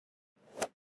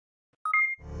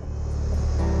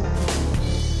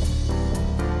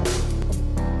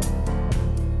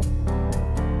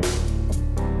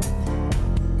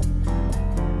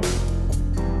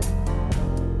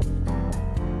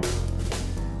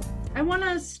I want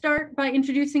to start by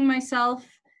introducing myself.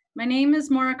 My name is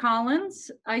Maura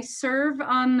Collins. I serve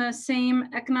on the same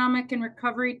Economic and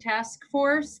Recovery Task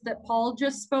Force that Paul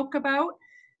just spoke about.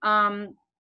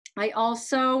 I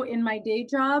also, in my day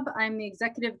job, I'm the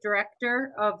executive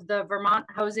director of the Vermont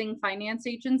Housing Finance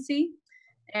Agency,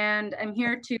 and I'm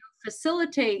here to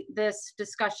facilitate this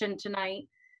discussion tonight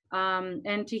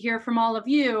and to hear from all of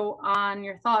you on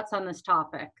your thoughts on this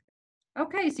topic.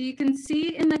 Okay, so you can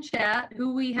see in the chat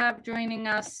who we have joining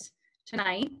us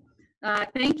tonight.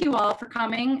 Thank you all for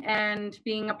coming and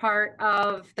being a part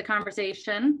of the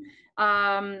conversation.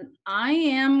 I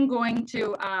am going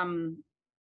to,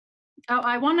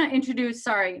 I want to introduce,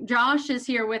 sorry, Josh is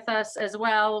here with us as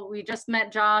well. We just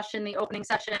met Josh in the opening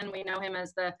session. We know him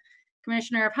as the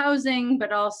Commissioner of Housing,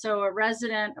 but also a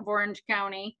resident of Orange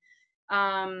County.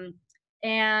 And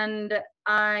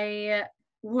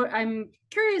I'm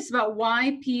curious about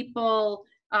why people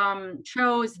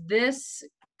chose this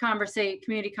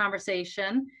community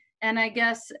conversation. And I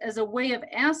guess as a way of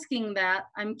asking that,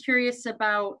 I'm curious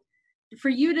about, for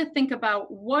you to think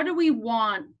about, what do we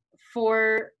want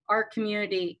for our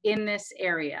community in this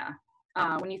area?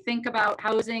 When you think about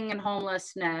housing and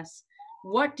homelessness,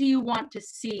 what do you want to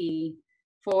see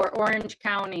for Orange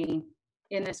County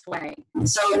in this way?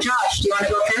 So Josh, do you want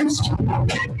to go first?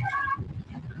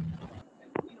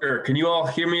 Sure. Can you all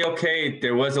hear me okay?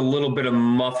 There was a little bit of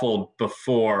muffled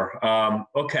before.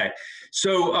 Okay.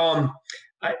 So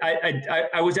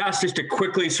I was asked just to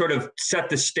quickly sort of set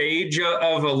the stage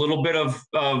of a little bit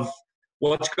of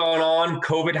what's going on,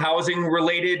 COVID housing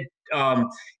related.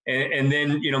 And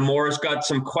then, Maura's got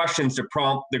some questions to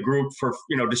prompt the group for,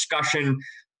 discussion.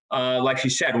 Like she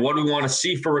said, what do we want to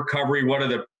see for recovery? What are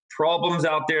the problems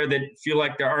out there that feel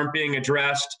like they aren't being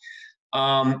addressed?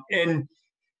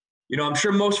 I'm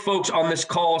sure most folks on this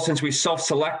call, since we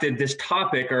self-selected this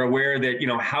topic, are aware that,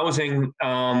 housing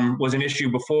was an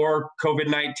issue before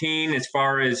COVID-19 as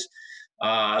far as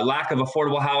lack of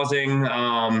affordable housing,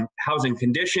 housing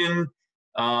condition,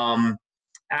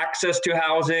 access to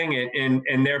housing,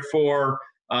 and therefore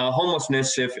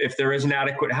homelessness if there isn't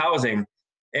adequate housing.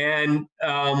 And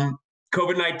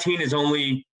COVID-19 has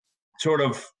only sort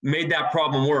of made that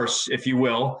problem worse, if you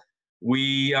will.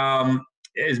 We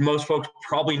as most folks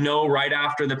probably know, right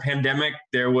after the pandemic,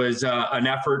 there was an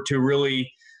effort to really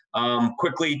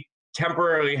quickly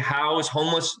temporarily house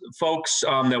homeless folks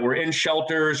that were in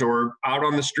shelters or out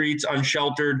on the streets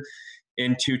unsheltered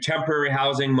into temporary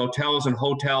housing, motels and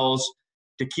hotels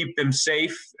to keep them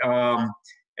safe. And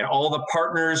all the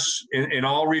partners in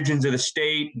all regions of the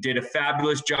state did a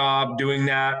fabulous job doing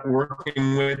that,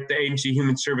 working with the Agency of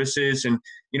Human Services and,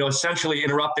 essentially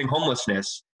interrupting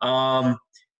homelessness.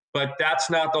 But that's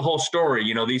not the whole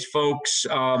story. These folks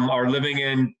are living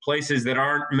in places that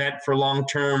aren't meant for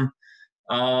long-term,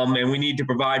 and we need to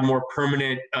provide more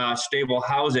permanent, stable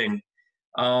housing.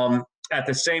 At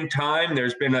the same time,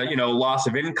 there's been a loss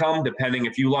of income, depending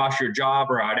if you lost your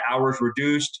job or had hours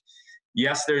reduced.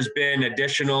 Yes, there's been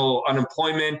additional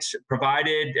unemployment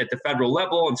provided at the federal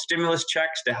level and stimulus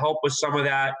checks to help with some of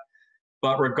that.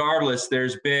 But regardless,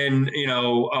 there's been,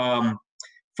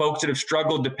 folks that have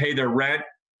struggled to pay their rent,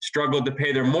 struggled to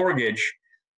pay their mortgage.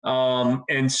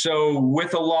 And so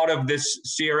with a lot of this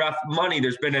CRF money,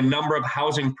 there's been a number of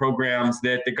housing programs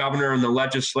that the governor and the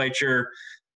legislature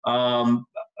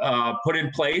put in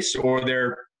place, or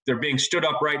they're being stood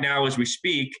up right now as we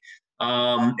speak.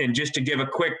 And just to give a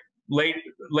quick lay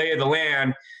of the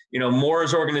land,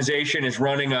 Maura's organization is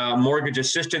running a mortgage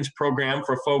assistance program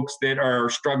for folks that are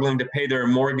struggling to pay their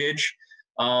mortgage,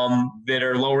 that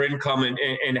are lower income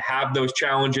and have those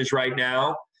challenges right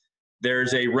now.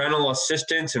 There's a rental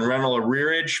assistance and rental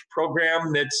arrearage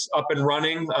program that's up and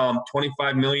running.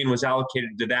 $25 million was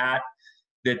allocated to that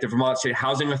the Vermont State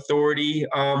Housing Authority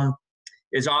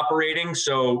is operating.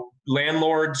 So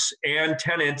landlords and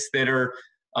tenants that are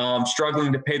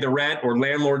struggling to pay the rent, or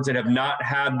landlords that have not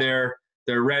had their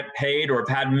rent paid or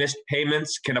have had missed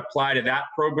payments, can apply to that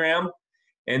program.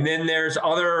 And then there's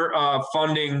other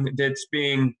funding that's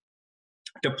being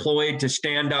deployed to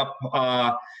stand up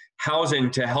housing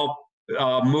to help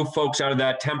move folks out of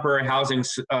that temporary housing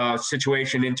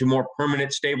situation into more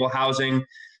permanent, stable housing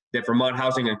that Vermont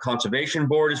Housing and Conservation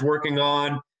Board is working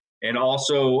on, and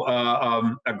also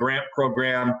a grant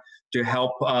program to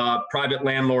help private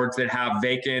landlords that have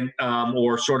vacant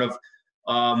or sort of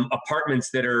apartments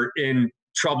that are in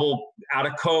trouble, out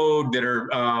of code, that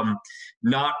are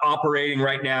not operating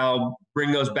right now,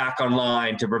 bring those back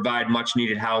online to provide much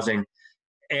needed housing.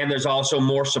 And there's also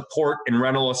more support and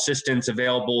rental assistance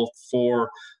available for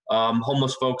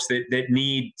homeless folks that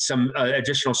need some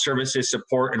additional services,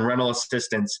 support, and rental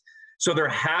assistance. So there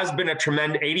has been a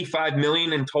tremendous $85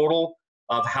 million in total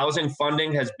of housing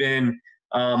funding has been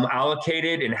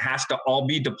allocated and has to all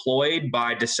be deployed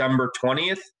by December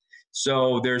 20th.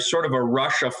 So there's sort of a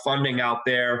rush of funding out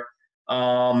there.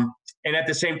 And at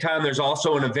the same time, there's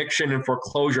also an eviction and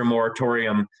foreclosure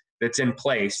moratorium that's in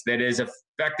place that is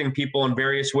affecting people in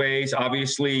various ways.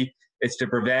 Obviously, it's to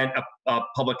prevent a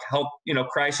public health,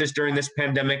 crisis during this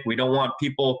pandemic. We don't want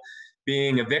people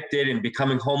being evicted and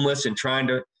becoming homeless and trying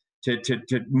to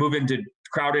move into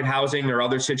crowded housing or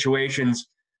other situations.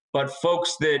 But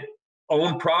folks that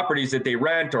own properties that they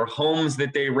rent or homes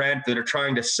that they rent that are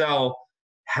trying to sell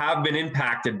have been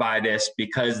impacted by this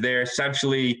because they're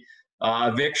essentially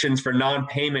evictions for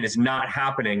non-payment is not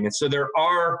happening. And so there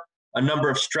are a number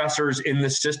of stressors in the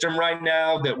system right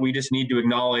now that we just need to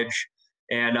acknowledge.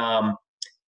 And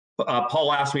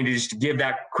Paul asked me to just give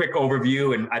that quick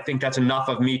overview, and I think that's enough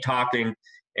of me talking.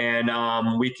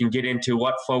 And we can get into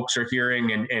what folks are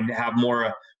hearing and have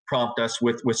more prompt us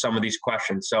with some of these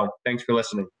questions. So thanks for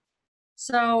listening.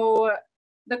 So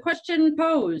the question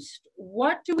posed,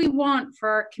 what do we want for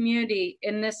our community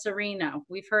in this arena?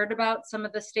 We've heard about some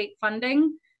of the state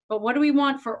funding, but what do we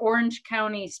want for Orange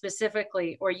County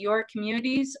specifically, or your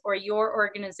communities or your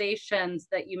organizations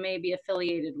that you may be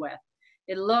affiliated with?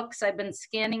 It looks, I've been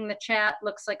scanning the chat,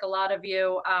 looks like a lot of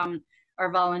you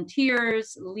are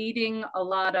volunteers leading a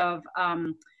lot of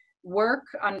work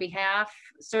on behalf,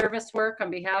 service work on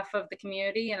behalf of the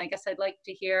community. And I guess I'd like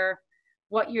to hear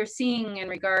what you're seeing in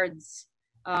regards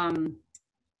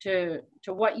to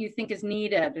what you think is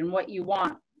needed and what you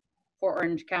want for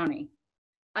Orange County.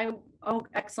 Oh,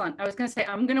 excellent. I was going to say,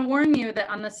 I'm going to warn you that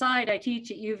on the side I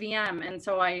teach at UVM, and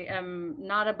so I am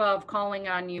not above calling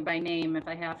on you by name if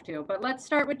I have to. But let's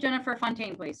start with Jennifer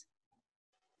Fontaine, please.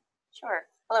 Sure.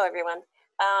 Hello, everyone.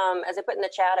 As I put in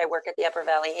the chat, I work at the Upper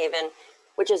Valley Haven,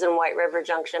 which is in White River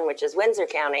Junction, which is Windsor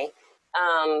County.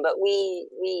 But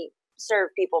we serve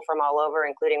people from all over,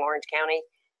 including Orange County.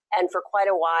 And for quite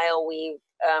a while, we've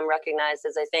recognized,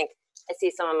 as I think I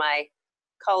see some of my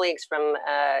colleagues from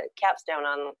Capstone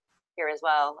on here as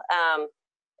well,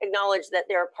 acknowledge that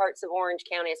there are parts of Orange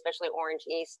County, especially Orange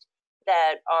East,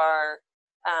 that are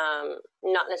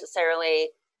not necessarily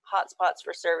hotspots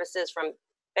for services from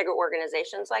bigger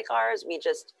organizations like ours. We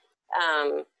just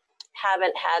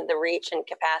haven't had the reach and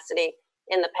capacity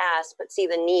in the past, but see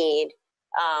the need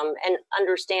and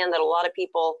understand that a lot of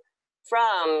people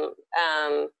from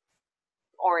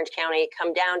Orange County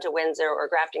come down to Windsor or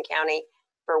Grafton County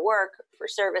for work, for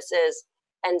services.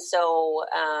 And so,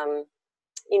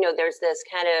 there's this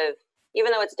kind of,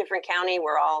 even though it's a different county,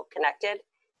 we're all connected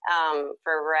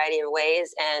for a variety of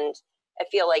ways. And I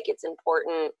feel like it's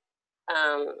important,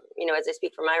 as I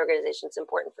speak for my organization, it's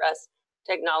important for us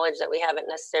to acknowledge that we haven't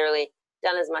necessarily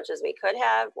done as much as we could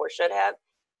have or should have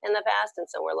in the past. And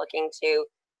so we're looking to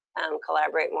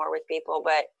collaborate more with people.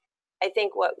 But I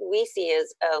think what we see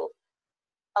is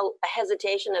a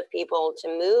hesitation of people to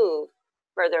move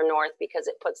further north because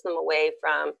it puts them away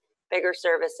from bigger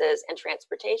services and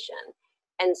transportation.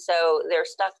 And so they're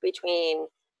stuck between,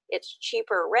 it's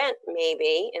cheaper rent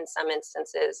maybe in some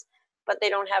instances, but they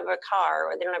don't have a car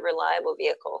or they don't have a reliable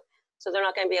vehicle. So they're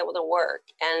not going to be able to work.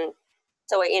 And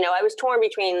so, I was torn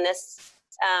between this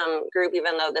group,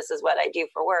 even though this is what I do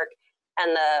for work,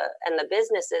 and the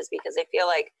businesses, because I feel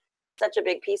like such a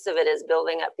big piece of it is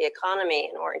building up the economy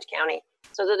in Orange County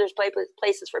so that there's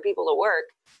places for people to work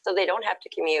so they don't have to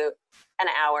commute an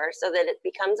hour, so that it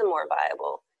becomes a more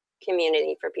viable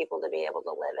community for people to be able to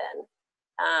live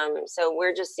in. So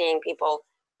we're just seeing people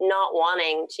not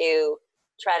wanting to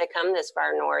try to come this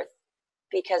far north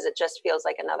because it just feels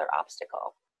like another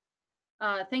obstacle.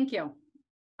 Thank you.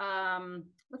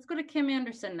 Let's go to Kim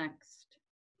Anderson next.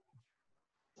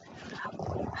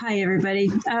 Hi,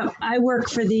 everybody. I work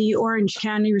for the Orange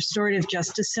County Restorative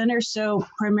Justice Center. So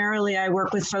primarily I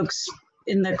work with folks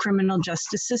in the criminal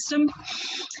justice system.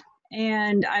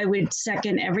 And I would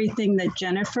second everything that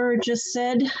Jennifer just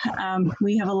said.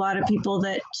 We have a lot of people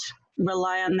that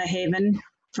rely on the Haven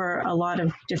for a lot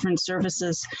of different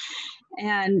services.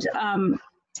 And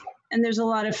there's a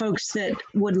lot of folks that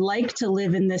would like to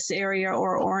live in this area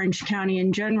or Orange County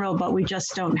in general, but we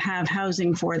just don't have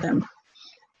housing for them.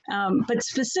 But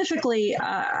specifically,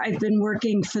 I've been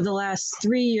working for the last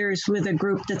 3 years with a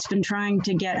group that's been trying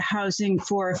to get housing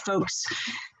for folks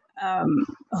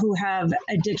who have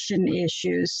addiction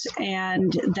issues.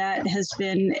 And that has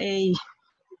been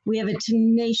we have a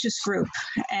tenacious group.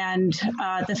 And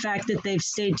the fact that they've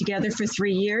stayed together for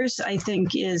 3 years, I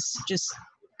think is just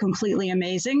completely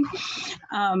amazing.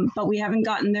 But we haven't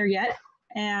gotten there yet.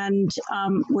 And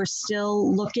we're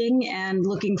still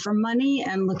looking for money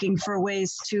and looking for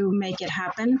ways to make it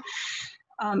happen.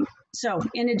 So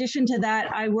in addition to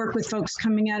that, I work with folks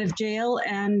coming out of jail,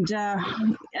 and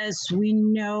as we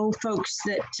know, folks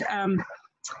that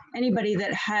anybody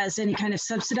that has any kind of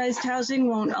subsidized housing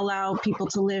won't allow people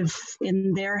to live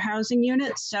in their housing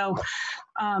units. So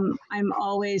I'm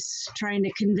always trying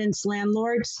to convince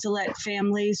landlords to let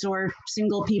families or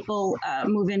single people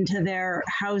move into their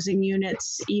housing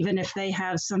units, even if they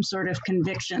have some sort of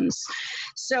convictions.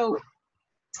 So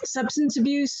substance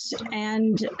abuse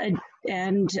and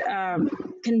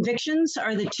convictions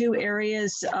are the two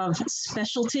areas of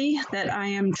specialty that I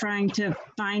am trying to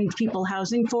find people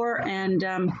housing for. And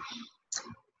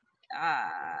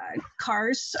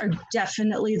cars are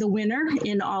definitely the winner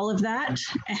in all of that.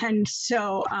 And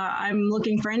so I'm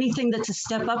looking for anything that's a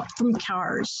step up from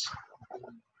cars.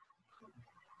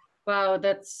 Wow,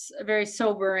 that's a very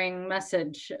sobering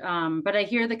message. But I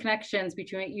hear the connections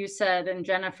between what you said and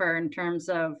Jennifer in terms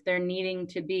of there needing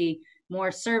to be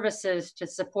more services to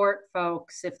support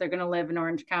folks if they're going to live in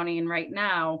Orange County. And right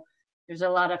now, there's a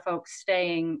lot of folks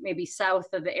staying maybe south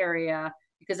of the area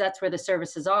because that's where the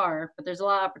services are. But there's a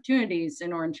lot of opportunities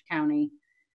in Orange County.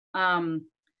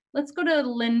 Let's go to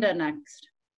Linda next.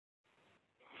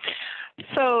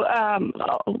 So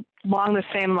along the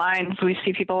same lines, we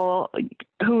see people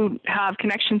who have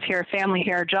connections here, family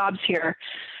here, jobs here,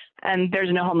 and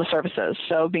there's no homeless services.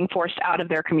 So being forced out of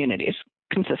their communities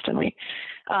consistently.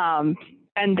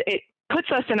 And it puts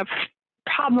us in a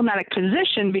problematic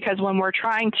position because when we're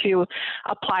trying to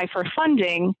apply for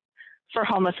funding for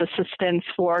homeless assistance,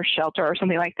 for shelter or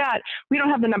something like that, we don't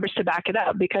have the numbers to back it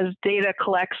up because data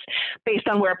collects based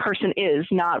on where a person is,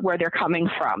 not where they're coming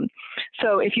from.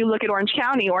 So if you look at Orange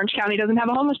County doesn't have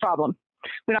a homeless problem.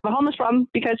 We don't have a homeless problem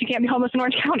because you can't be homeless in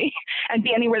Orange County and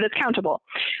be anywhere that's countable.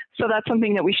 So that's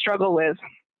something that we struggle with.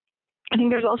 I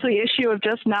think there's also the issue of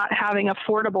just not having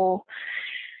affordable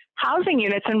housing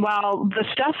units. And while the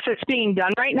stuff that's being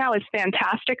done right now is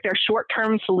fantastic, they're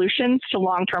short-term solutions to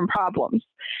long-term problems.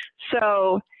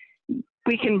 So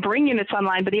we can bring units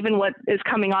online, but even what is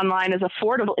coming online as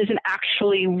affordable isn't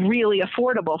actually really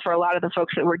affordable for a lot of the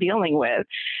folks that we're dealing with.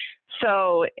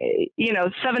 So, you know,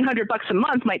 $700 a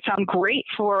month might sound great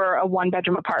for a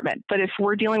one-bedroom apartment, but if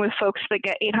we're dealing with folks that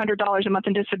get $800 a month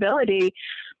in disability,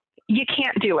 you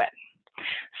can't do it.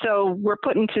 So we're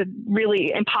put into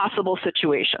really impossible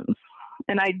situations.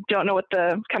 And I don't know what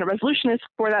the kind of resolution is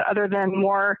for that other than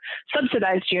more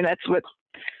subsidized units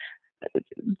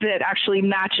that actually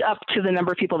match up to the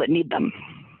number of people that need them.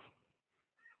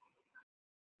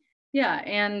 Yeah,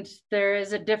 and there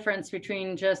is a difference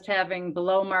between just having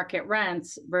below market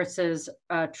rents versus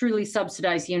a truly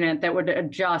subsidized unit that would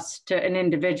adjust to an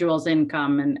individual's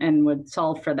income and would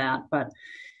solve for that. But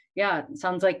yeah, it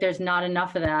sounds like there's not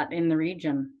enough of that in the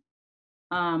region.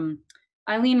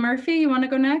 Eileen Murphy, you want to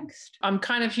go next? I'm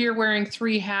kind of here wearing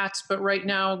three hats, but right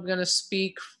now I'm going to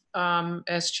speak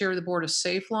as chair of the board of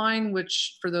SafeLine,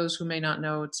 which for those who may not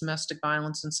know, it's domestic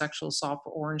violence and sexual assault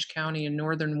for Orange County and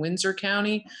Northern Windsor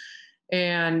County.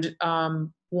 And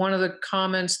one of the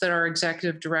comments that our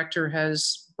executive director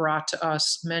has brought to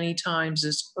us many times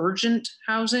is urgent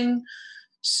housing.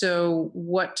 So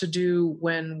what to do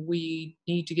when we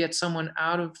need to get someone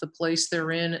out of the place they're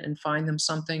in and find them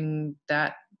something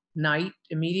that night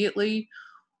immediately,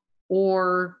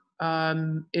 or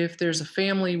if there's a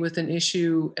family with an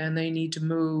issue and they need to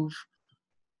move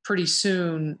pretty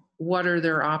soon, what are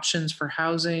their options for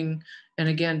housing? And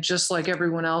again, just like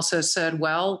everyone else has said,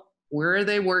 well, where are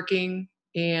they working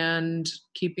and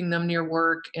keeping them near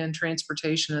work and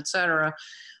transportation, et cetera.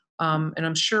 And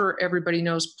I'm sure everybody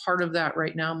knows part of that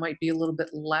right now might be a little bit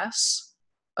less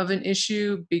of an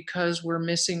issue because we're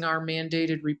missing our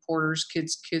mandated reporters.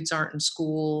 Kids aren't in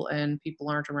school and people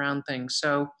aren't around things.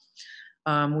 So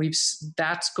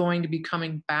that's going to be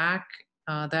coming back.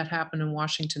 That happened in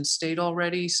Washington State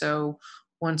already. So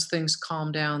once things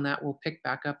calm down, that will pick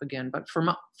back up again. But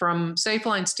from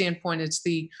SafeLine standpoint, it's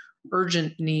the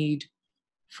urgent need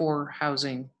for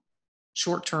housing,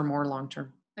 short-term or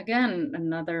long-term. Again,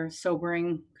 another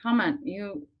sobering comment.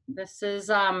 This is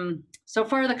so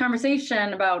far the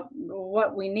conversation about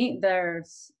what we need.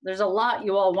 There's a lot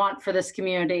you all want for this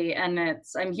community, and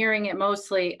I'm hearing it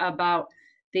mostly about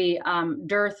the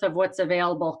dearth of what's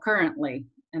available currently,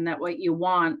 and that what you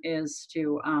want is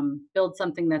to build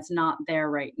something that's not there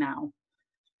right now.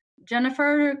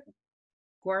 Jennifer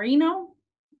Guarino,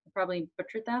 I probably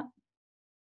butchered that.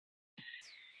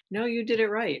 No, you did it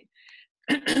right.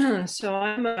 So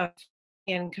I'm a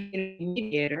and community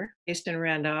mediator based in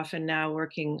Randolph, and now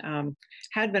working,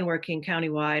 had been working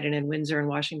countywide and in Windsor and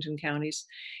Washington counties.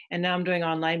 And now I'm doing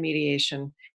online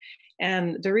mediation.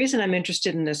 And the reason I'm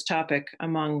interested in this topic,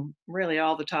 among really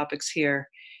all the topics here,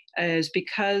 is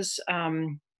because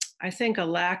I think a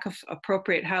lack of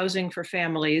appropriate housing for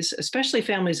families, especially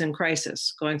families in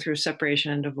crisis, going through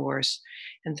separation and divorce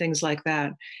and things like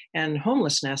that, and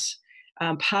homelessness,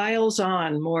 piles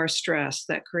on more stress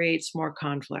that creates more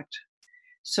conflict.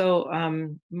 So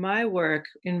my work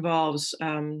involves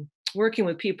working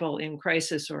with people in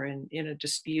crisis or in a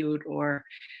dispute or,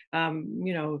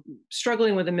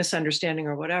 struggling with a misunderstanding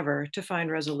or whatever to find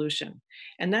resolution.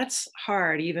 And that's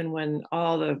hard even when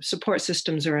all the support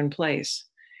systems are in place.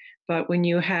 But when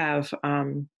you have,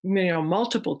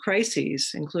 multiple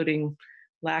crises, including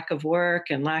lack of work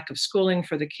and lack of schooling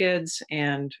for the kids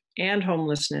and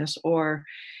homelessness or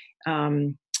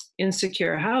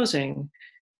insecure housing,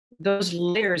 those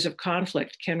layers of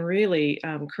conflict can really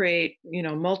create,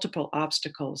 multiple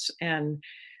obstacles and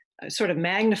sort of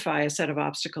magnify a set of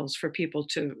obstacles for people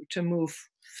to move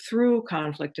through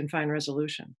conflict and find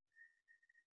resolution.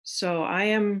 So I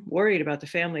am worried about the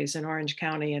families in Orange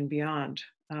County and beyond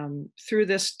through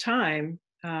this time,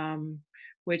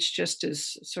 which just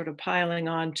is sort of piling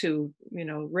on to,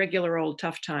 regular old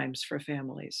tough times for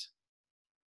families.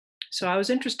 So I was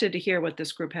interested to hear what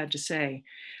this group had to say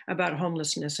about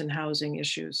homelessness and housing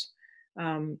issues,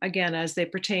 again, as they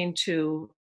pertain to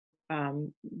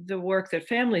the work that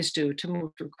families do to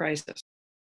move through crisis.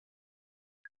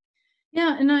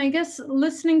 Yeah, and I guess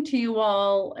listening to you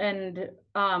all and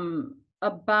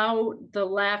about the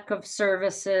lack of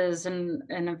services and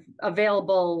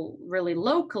available really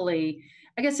locally,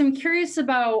 I guess I'm curious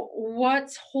about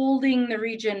what's holding the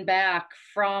region back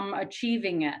from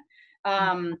achieving it.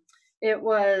 It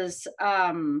was,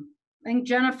 I think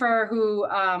Jennifer who,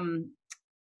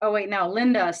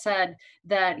 Linda said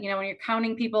that, when you're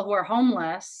counting people who are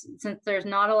homeless, since there's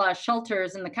not a lot of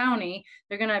shelters in the county,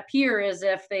 they're going to appear as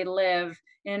if they live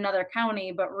in another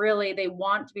county, but really they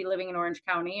want to be living in Orange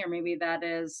County, or maybe that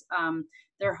is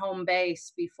their home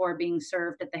base before being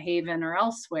served at the Haven or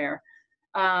elsewhere.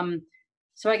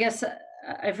 So I guess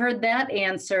I've heard that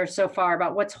answer so far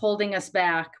about what's holding us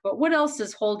back, but what else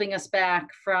is holding us back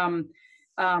from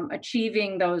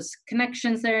achieving those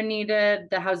connections that are needed,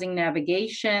 the housing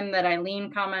navigation that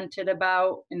Eileen commented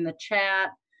about in the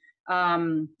chat?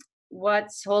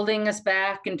 What's holding us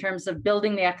back in terms of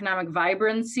building the economic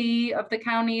vibrancy of the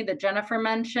county that Jennifer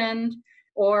mentioned,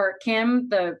 or Kim,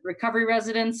 the recovery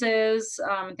residences,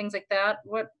 things like that?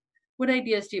 What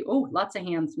ideas do you, lots of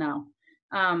hands now.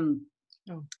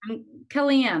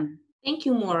 Kellyanne. Thank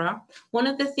you, Maura. One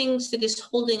of the things that is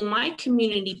holding my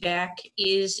community back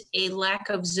is a lack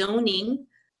of zoning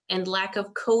and lack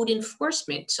of code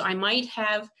enforcement. So I might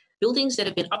have buildings that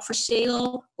have been up for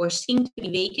sale or seem to be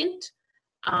vacant,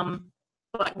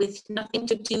 but with nothing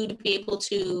to do to be able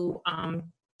to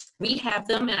rehab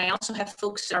them. And I also have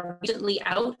folks that are recently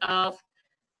out of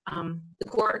the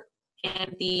court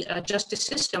and the justice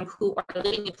system who are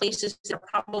living in places that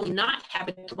are probably not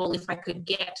habitable if I could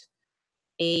get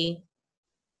a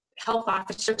health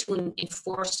officer to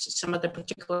enforce some of the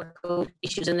particular code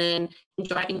issues. And then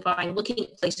driving by and looking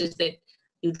at places that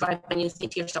you drive by and you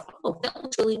think to yourself, oh, that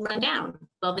looks really run down.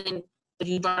 Well, then if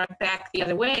you drive back the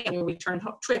other way on your return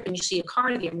trip and you see a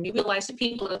car there and you realize that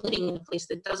people are living in a place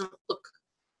that doesn't look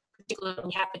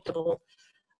particularly habitable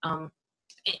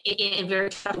in a very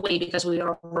tough way because we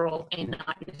are rural and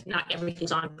not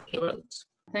everything's on roads.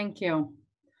 Thank you.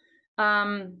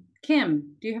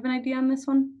 Kim, do you have an idea on this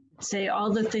one? Say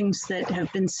all the things that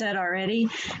have been said already.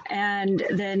 And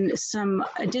then some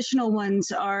additional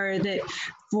ones are that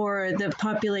for the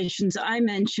populations I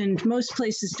mentioned, most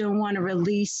places don't want to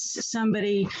release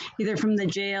somebody either from the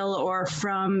jail or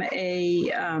from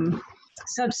a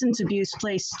substance abuse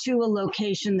place to a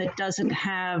location that doesn't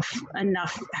have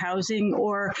enough housing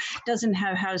or doesn't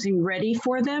have housing ready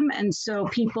for them. And so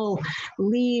people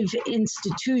leave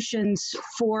institutions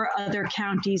for other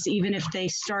counties, even if they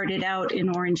started out in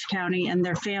Orange County and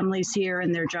their families here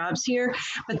and their jobs here,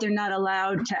 but they're not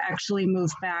allowed to actually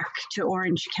move back to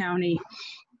Orange County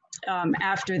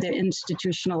after they're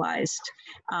institutionalized,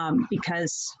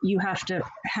 because you have to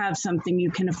have something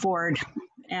you can afford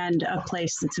and a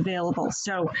place that's available.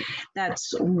 So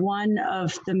that's one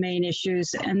of the main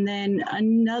issues. And then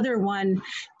another one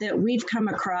that we've come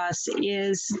across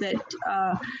is that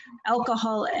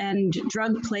alcohol and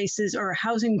drug places or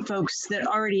housing folks that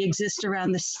already exist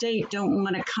around the state don't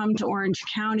want to come to Orange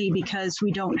County because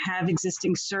we don't have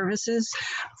existing services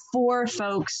for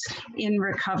folks in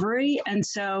recovery. And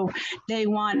so they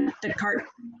want the cart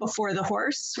before the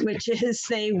horse, which is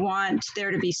they want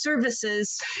there to be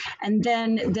services, and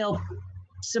then they'll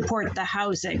support the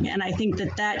housing. And I think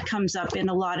that that comes up in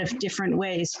a lot of different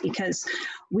ways because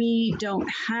we don't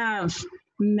have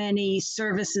many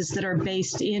services that are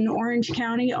based in Orange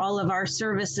County. All of our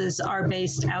services are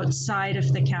based outside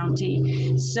of the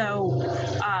county. So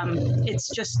it's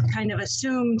just kind of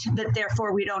assumed that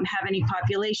therefore we don't have any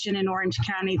population in Orange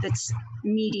County that's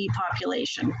needy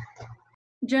population.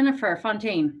 Jennifer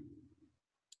Fontaine.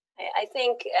 I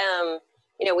think,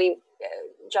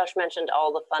 Josh mentioned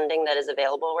all the funding that is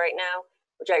available right now,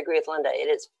 which I agree with Linda. It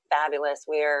is fabulous.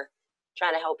 We're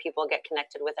trying to help people get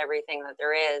connected with everything that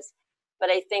there is. But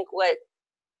I think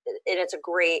it's a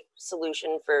great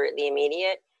solution for the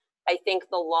immediate. I think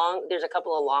there's a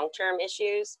couple of long-term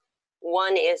issues.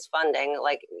 One is funding.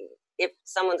 Like if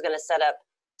someone's going to set up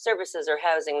services or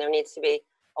housing, there needs to be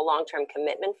a long-term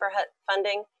commitment for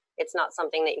funding. It's not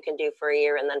something that you can do for a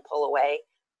year and then pull away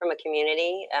from a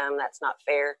community. That's not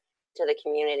fair to the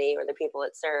community or the people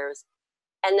it serves.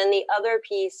 And then the other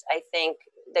piece I think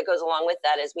that goes along with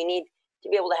that is we need to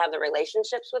be able to have the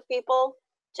relationships with people.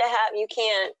 You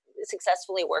can't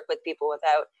successfully work with people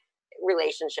without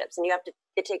relationships, and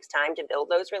it takes time to build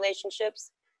those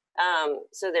relationships.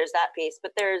 So there's that piece,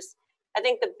 but I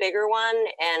think the bigger one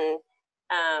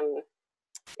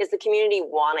is the community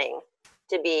wanting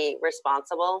to be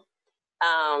responsible.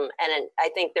 And I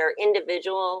think there are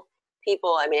individual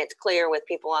people, I mean, it's clear with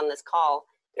people on this call,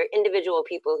 there are individual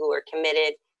people who are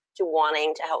committed to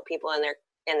wanting to help people in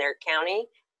their county,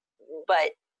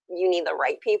 but you need the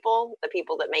right people, the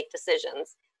people that make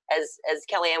decisions. As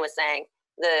Kellyanne was saying,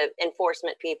 the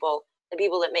enforcement people, the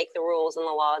people that make the rules and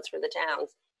the laws for the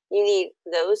towns. You need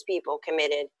those people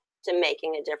committed to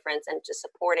making a difference and to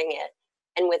supporting it.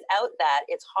 And without that,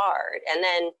 it's hard. And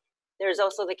then there's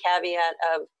also the caveat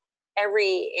of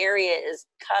every area is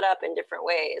cut up in different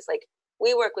ways. Like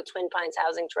we work with Twin Pines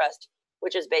Housing Trust,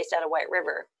 which is based out of White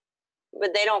River,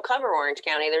 but they don't cover Orange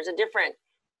County. There's a different,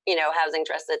 housing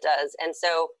trust that does. And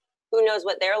so who knows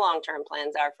what their long-term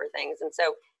plans are for things. And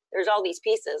so there's all these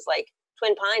pieces, like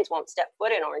Twin Pines won't step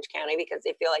foot in Orange County because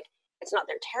they feel like it's not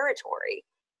their territory.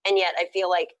 And yet I feel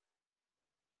like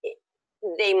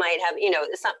they might have,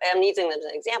 I'm using them as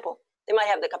an example. They might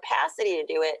have the capacity to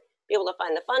do it, be able to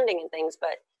find the funding and things,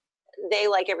 but they,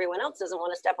 like everyone else, doesn't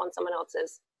want to step on someone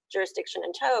else's jurisdiction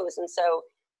and toes. And so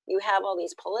you have all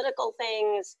these political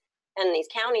things and these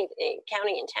county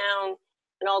and town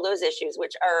and all those issues,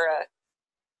 which are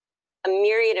a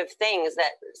myriad of things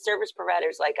that service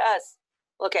providers like us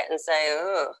look at and say,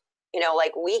 oh,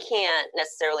 like we can't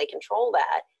necessarily control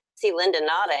that. See Linda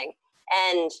nodding,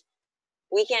 and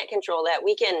we can't control that.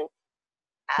 We can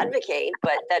advocate,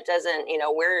 but that doesn't,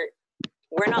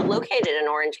 we're not located in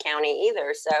Orange County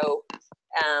either. So,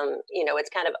 it's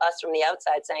kind of us from the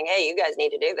outside saying, hey, you guys need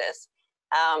to do this,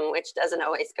 which doesn't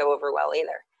always go over well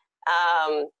either.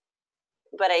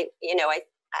 But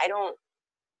I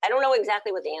don't know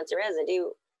exactly what the answer is. I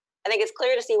think it's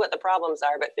clear to see what the problems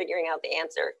are, but figuring out the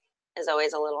answer is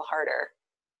always a little harder.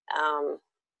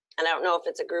 And I don't know if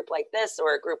it's a group like this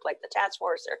or a group like the task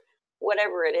force or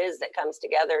whatever it is that comes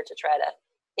together to try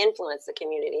to influence the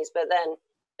communities. But then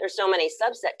there's so many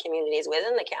subset communities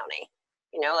within the county,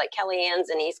 like Kellyanne's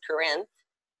in East Corinth.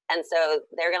 And so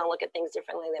they're going to look at things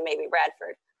differently than maybe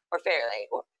Bradford or Fairleigh,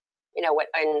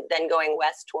 and then going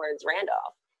west towards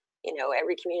Randolph.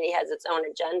 Every community has its own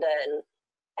agenda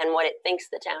and what it thinks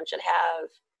the town should have.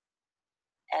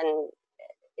 And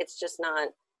it's just not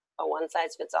a one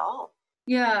size fits all.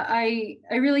 Yeah, I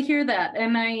really hear that.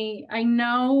 And I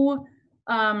know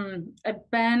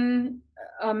I've been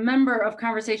a member of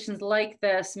conversations like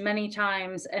this many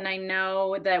times. And I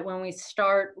know that when we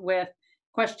start with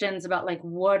questions about like,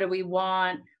 what do we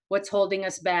want? What's holding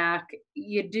us back?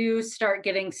 You do start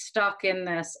getting stuck in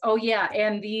this. Oh yeah,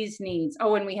 and these needs.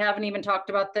 Oh, and we haven't even talked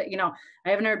about the, I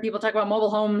haven't heard people talk about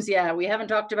mobile homes yet. We haven't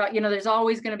talked about, there's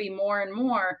always going to be more and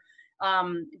more.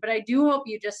 But I do hope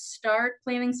you just start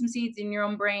planting some seeds in your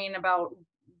own brain about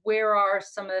where are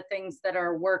some of the things that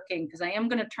are working, because I am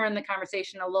going to turn the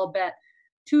conversation a little bit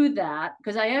to that,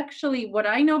 because what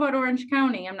I know about Orange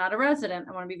County, I'm not a resident,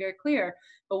 I want to be very clear,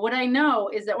 but what I know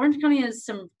is that Orange County has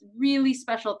some really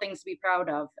special things to be proud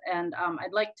of. And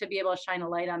I'd like to be able to shine a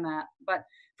light on that. But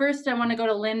first I want to go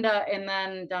to Linda and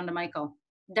then down to Michael.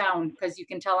 Down, because you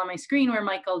can tell on my screen where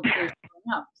Michael is showing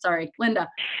up. Sorry, Linda.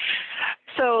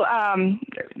 So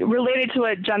related to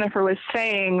what Jennifer was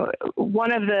saying,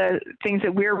 one of the things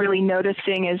that we're really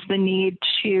noticing is the need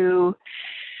to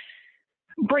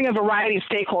bring a variety of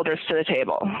stakeholders to the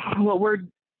table. What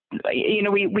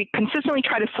we consistently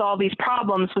try to solve these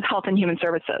problems with health and human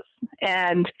services,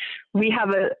 and we have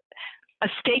a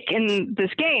stake in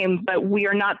this game, but we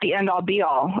are not the end all be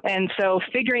all. And so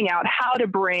figuring out how to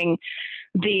bring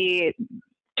the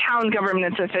town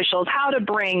government officials, how to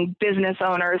bring business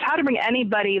owners, how to bring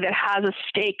anybody that has a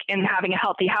stake in having a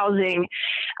healthy housing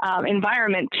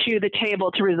environment to the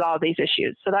table to resolve these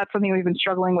issues. So that's something we've been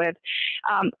struggling with.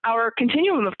 Our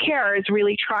continuum of care is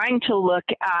really trying to look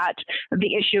at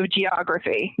the issue of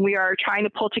geography. We are trying to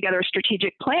pull together a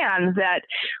strategic plan that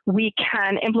we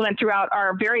can implement throughout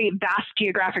our very vast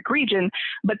geographic region,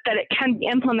 but that it can be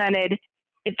implemented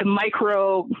at the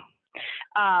micro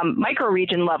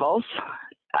region levels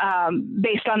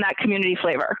based on that community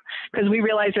flavor. Because we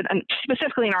realize that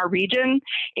specifically in our region,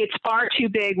 it's far too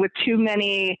big with too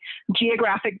many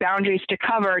geographic boundaries to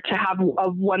cover to have a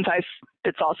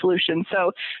one-size-fits-all solution.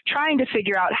 So trying to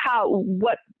figure out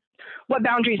what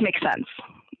boundaries make sense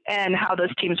and how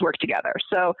those teams work together.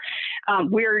 So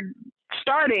we're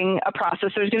starting a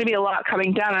process. There's going to be a lot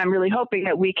coming down, and I'm really hoping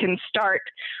that we can start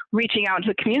reaching out to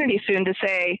the community soon to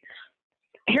say,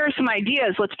 here are some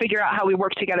ideas, let's figure out how we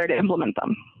work together to implement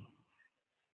them.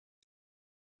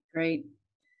 Great.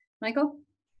 Michael?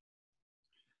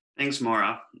 Thanks,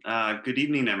 Maura. Good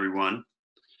evening, everyone.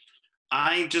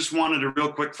 I just wanted a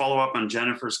real quick follow-up on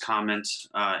Jennifer's comments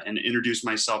and introduce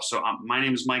myself. So my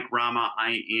name is Mike Rama.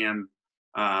 I am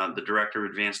the Director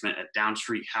of Advancement at Down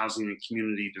Street Housing and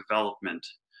Community Development,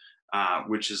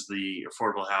 which is the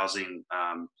affordable housing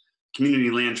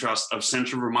community land trust of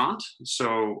Central Vermont.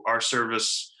 So our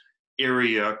service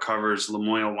area covers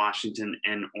Lamoille, Washington,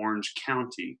 and Orange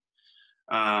County.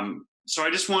 So I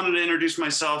just wanted to introduce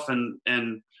myself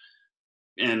and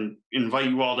invite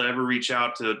you all to ever reach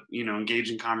out to, engage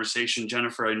in conversation.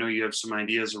 Jennifer, I know you have some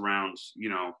ideas around,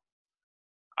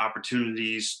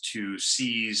 opportunities to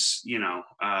seize,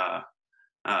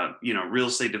 real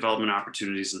estate development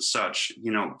opportunities and such.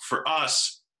 For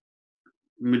us,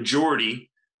 majority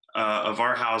of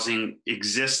our housing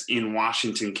exists in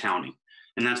Washington County,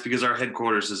 and that's because our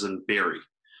headquarters is in Barre.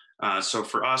 So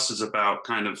for us, it's about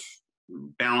kind of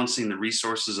balancing the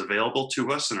resources available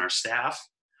to us and our staff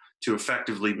to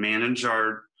effectively manage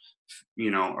our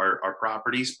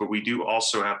properties. But we do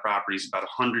also have properties, about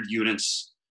 100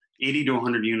 units, 80 to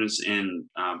 100 units in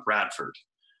Bradford.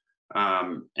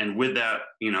 And with that,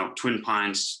 Twin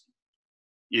Pines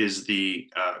is the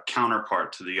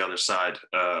counterpart to the other side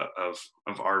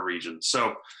of our region.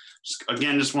 So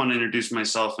again, just want to introduce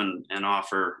myself and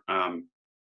offer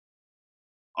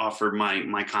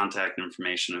my contact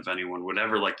information if anyone would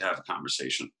ever like to have a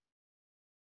conversation.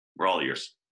 We're all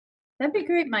ears. That'd be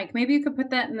great, Mike. Maybe you could put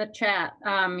that in the chat,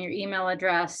 your email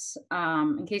address,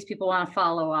 in case people want to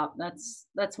follow up.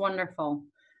 That's wonderful.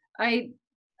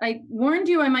 I warned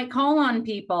you I might call on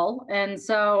people, and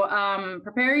so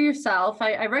prepare yourself.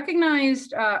 I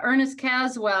recognized Ernest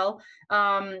Caswell,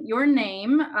 your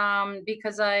name,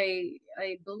 because I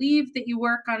believe that you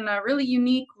work on a really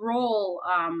unique role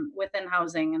within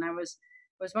housing, and I was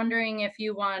wondering if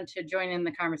you wanted to join in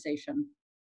the conversation.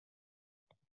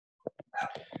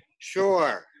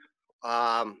 Sure.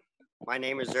 My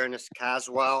name is Ernest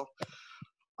Caswell.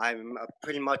 I'm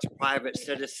pretty much a private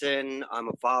citizen. I'm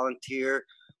a volunteer,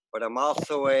 but I'm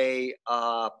also a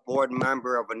board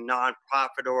member of a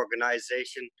nonprofit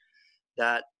organization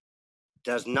that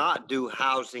does not do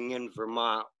housing in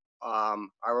Vermont. Our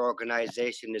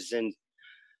organization is in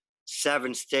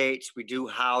 7 states. We do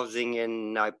housing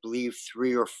in, I believe,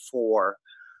 3 or 4.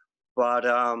 But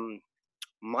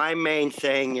my main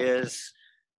thing is,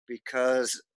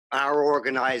 because our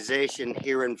organization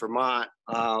here in Vermont,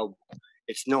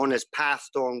 it's known as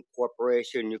Pathstone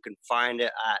Corporation. You can find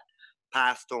it at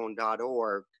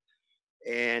pathstone.org.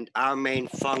 And our main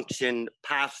function,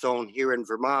 Pathstone here in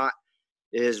Vermont,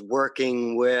 is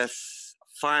working with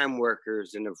farm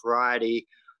workers in a variety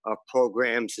of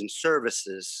programs and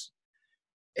services.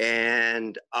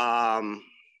 And I've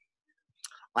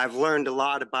learned a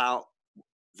lot about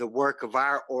the work of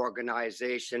our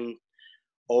organization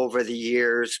over the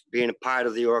years, being a part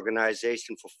of the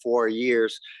organization for 4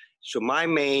 years. So my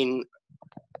main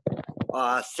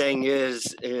thing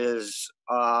is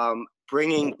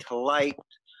bringing to light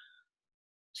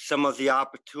some of the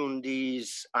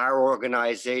opportunities our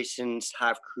organizations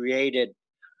have created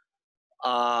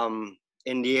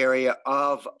in the area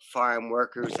of farm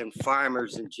workers and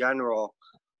farmers in general.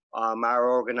 Our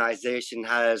organization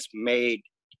has made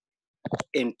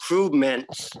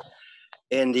improvements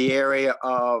in the area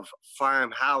of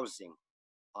farm housing.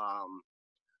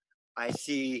 I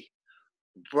see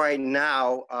right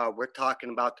now we're talking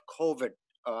about the COVID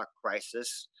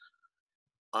crisis.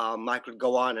 I could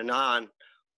go on,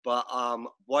 but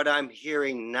what I'm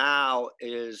hearing now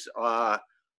is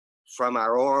from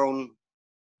our own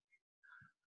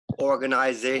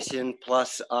organization,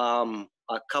 plus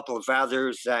a couple of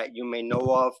others that you may know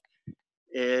of,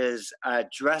 is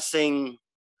addressing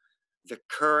the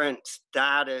current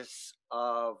status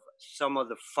of some of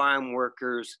the farm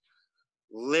workers'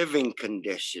 living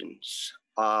conditions.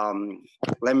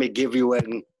 Let me give you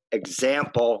an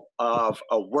example of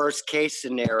a worst case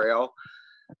scenario.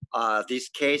 These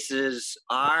cases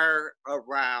are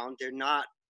around. They're not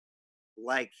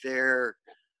like they're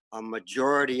a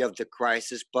majority of the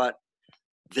crisis, but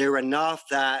they're enough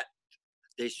that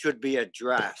they should be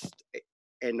addressed.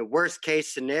 And the worst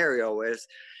case scenario is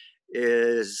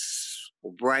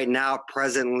right now,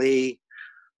 presently,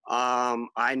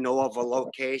 I know of a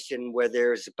location where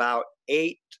there's about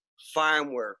 8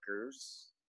 farm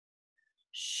workers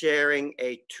sharing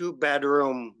a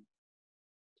 2-bedroom,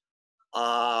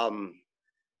 I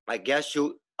guess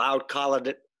I would call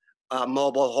it a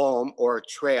mobile home or a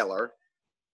trailer.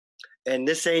 And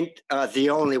this ain't the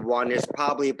only one. There's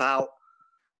probably about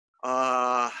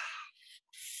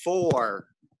 4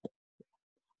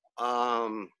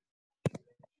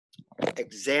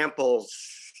 examples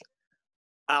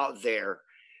out there.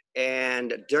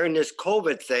 And during this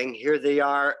COVID thing, here they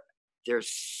are. They're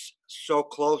so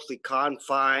closely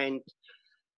confined.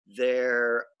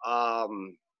 They're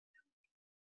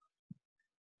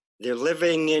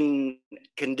living in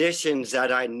conditions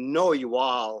that I know you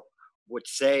all would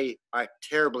say are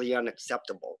terribly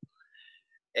unacceptable.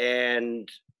 And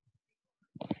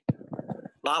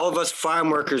all of us farm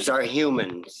workers are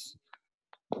humans.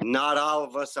 Not all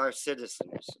of us are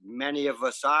citizens. Many of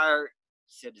us are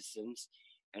citizens,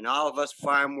 and all of us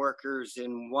farm workers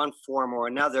in one form or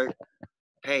another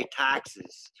pay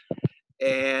taxes.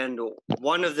 And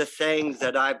one of the things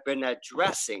that I've been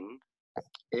addressing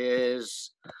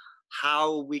is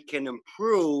how we can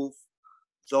improve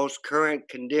those current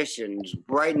conditions.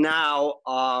 Right now,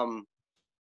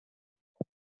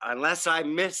 unless I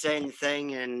miss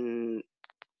anything in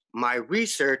my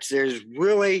research, there's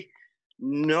really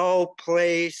no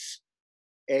place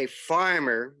a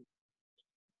farmer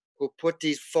who put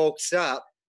these folks up,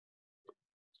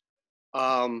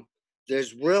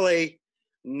 there's really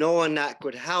no one that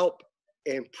could help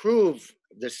improve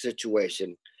the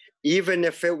situation. Even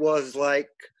if it was like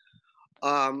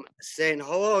saying,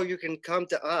 hello, you can come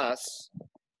to us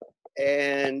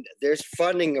and there's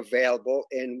funding available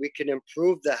and we can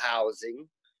improve the housing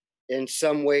in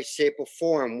some way, shape, or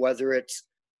form, whether it's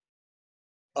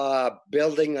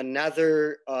building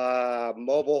another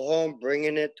mobile home,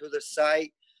 bringing it to the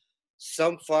site.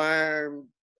 Some farm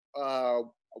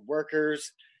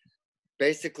workers,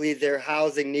 basically their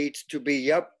housing needs to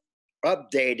be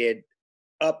updated,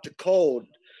 up to code.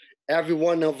 Every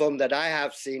one of them that I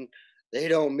have seen, they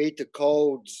don't meet the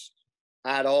codes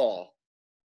at all.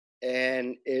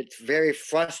 And it's very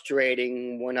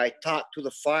frustrating when I talk to the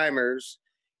farmers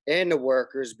and the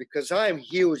workers, because I'm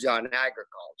huge on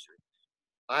agriculture.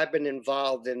 I've been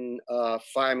involved in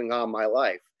farming all my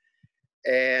life.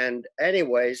 And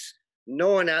anyways,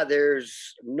 knowing that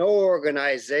there's no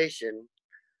organization,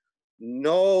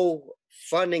 no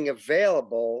funding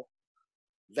available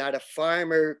that a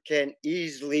farmer can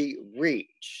easily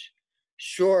reach.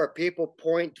 Sure, people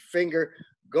point the finger,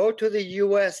 go to the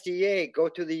USDA, go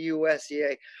to the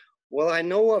USDA. Well, I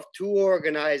know of 2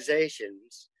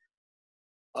 organizations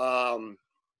that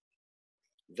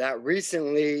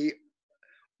recently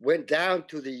went down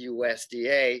to the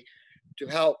USDA to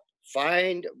help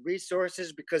find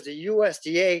resources, because the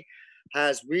USDA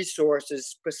has resources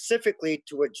specifically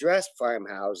to address farm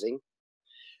housing,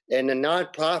 and the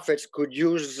nonprofits could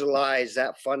utilize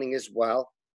that funding as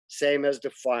well, same as the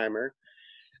farmer.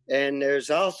 And there's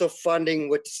also funding,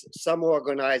 which some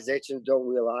organizations don't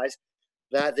realize,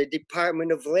 that the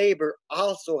Department of Labor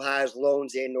also has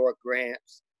loans and or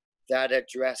grants that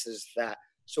addresses that.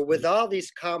 So with all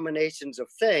these combinations of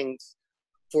things,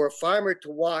 for a farmer to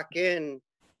walk in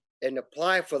and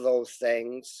apply for those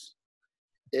things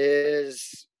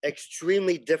is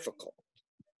extremely difficult.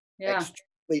 Yeah.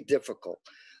 Extremely difficult.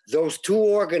 those two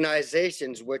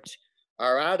organizations, which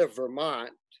are out of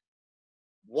Vermont,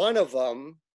 one of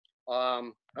them,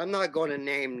 I'm not going to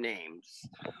name names,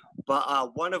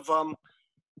 but one of them,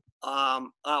 I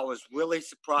was really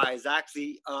surprised.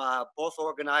 Actually, both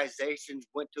organizations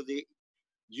went to the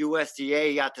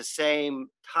USDA at the same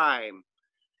time,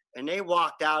 and they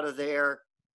walked out of there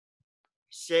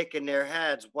shaking their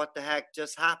heads. What the heck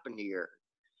just happened here?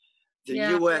 The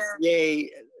USDA,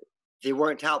 they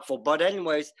weren't helpful. But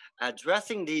anyways,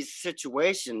 addressing these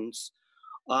situations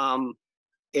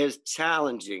is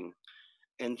challenging.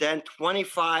 And then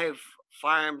 25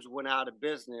 farms went out of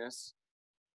business.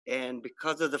 And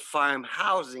because of the farm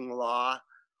housing law,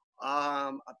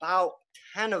 about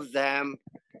 10 of them,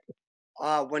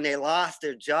 when they lost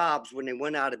their jobs, when they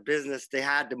went out of business, they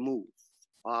had to move.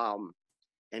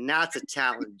 And that's a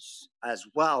challenge as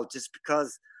well, just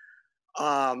because,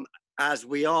 as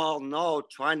we all know,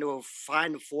 trying to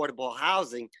find affordable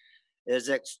housing is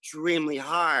extremely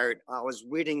hard. I was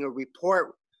reading a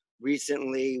report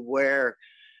recently where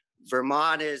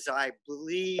Vermont is, I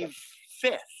believe,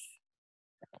 5th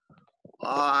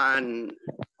on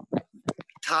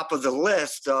top of the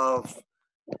list of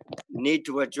need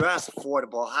to address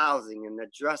affordable housing, and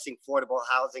addressing affordable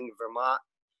housing in Vermont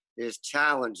is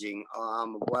challenging,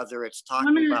 whether it's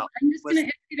talking about. I'm just going to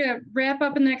ask you to wrap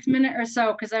up in the next minute or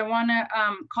so, because I want to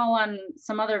call on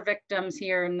some other victims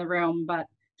here in the room, but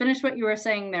finish what you were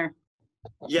saying there.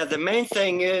 Yeah, the main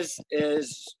thing is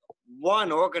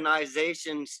one,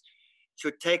 organizations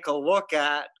should take a look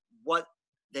at what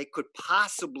they could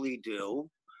possibly do.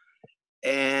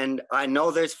 And I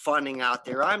know there's funding out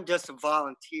there. I'm just a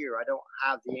volunteer. I don't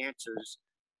have the answers.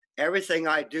 Everything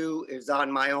I do is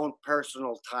on my own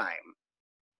personal time.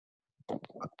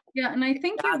 Yeah, and I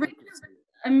think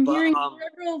I'm hearing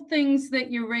several things that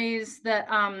you raised that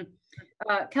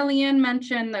Kellyanne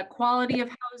mentioned, the quality of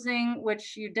housing,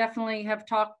 which you definitely have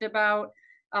talked about.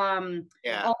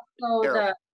 Also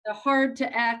the hard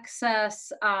to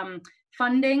access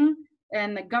funding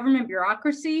and the government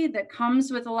bureaucracy that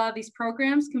comes with a lot of these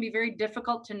programs can be very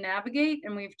difficult to navigate.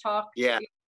 And we've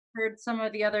heard some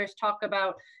of the others talk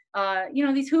about,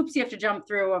 these hoops you have to jump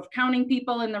through of counting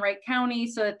people in the right county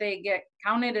so that they get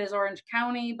counted as Orange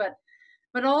County.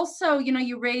 But also,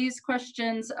 you raise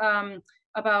questions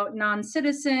about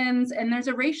non-citizens, and there's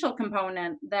a racial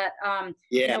component that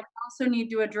we also need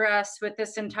to address with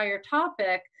this entire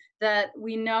topic, that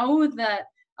we know that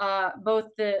both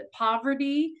the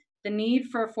poverty, the need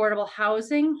for affordable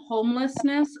housing,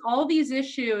 homelessness, all these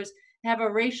issues have a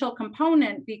racial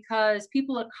component because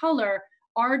people of color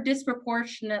are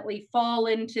disproportionately fall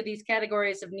into these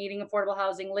categories of needing affordable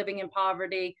housing, living in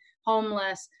poverty,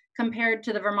 homeless, compared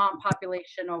to the Vermont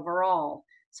population overall.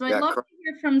 So I'd love to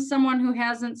hear from someone who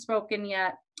hasn't spoken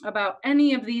yet about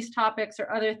any of these topics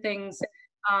or other things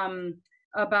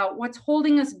about what's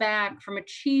holding us back from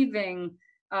achieving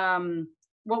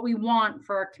what we want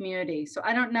for our community. So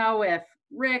I don't know if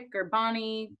Rick or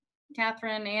Bonnie,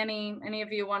 Catherine, Annie, any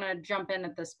of you want to jump in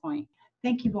at this point.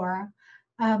 Thank you, Laura.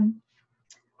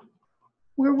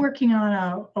 We're working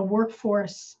on a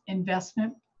workforce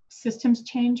investment systems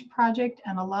change project,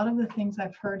 and a lot of the things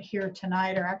I've heard here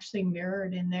tonight are actually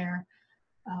mirrored in there.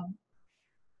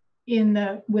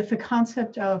 With the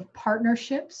concept of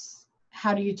partnerships,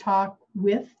 how do you talk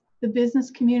with the business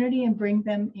community and bring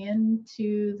them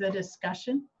into the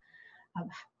discussion?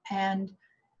 And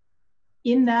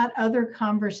in that other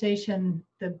conversation,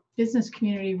 the business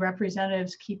community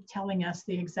representatives keep telling us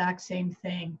the exact same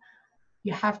thing.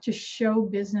 You have to show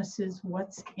businesses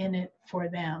what's in it for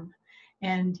them.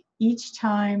 And each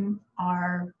time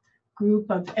our group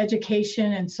of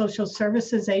education and social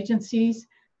services agencies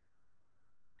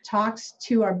talks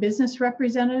to our business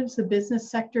representatives, the business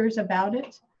sectors about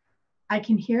it, I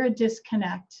can hear a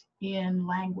disconnect in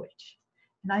language.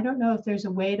 And I don't know if there's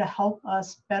a way to help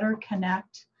us better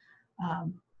connect.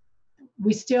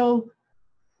 We still,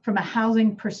 from a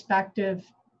housing perspective,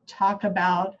 talk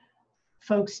about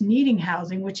folks needing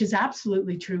housing, which is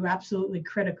absolutely true, absolutely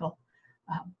critical.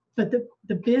 But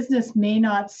the business may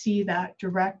not see that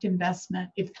direct investment.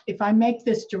 If I make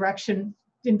this direction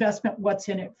investment, what's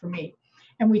in it for me?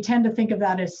 And we tend to think of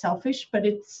that as selfish, but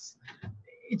it's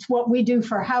what we do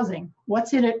for housing.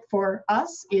 What's in it for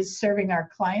us is serving our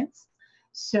clients.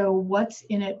 So what's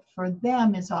in it for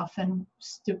them is often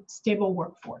stable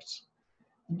workforce.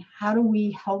 And how do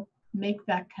we help make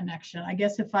that connection? I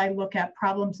guess if I look at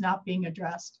problems not being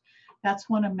addressed, that's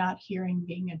one I'm not hearing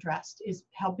being addressed, is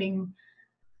helping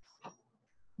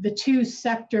the two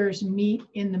sectors meet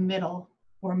in the middle,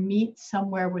 or meet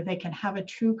somewhere where they can have a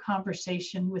true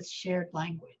conversation with shared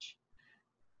language.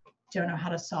 don't know how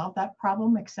to solve that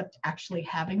problem except actually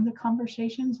having the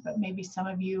conversations, but maybe some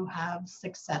of you have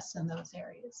success in those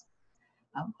areas.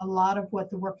 A lot of what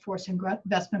the Workforce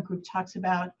Investment Group talks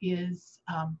about is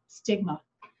stigma,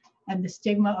 and the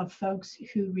stigma of folks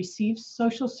who receive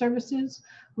social services,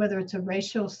 whether it's a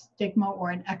racial stigma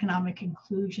or an economic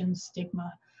inclusion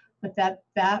stigma, but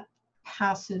that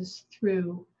passes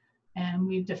through. And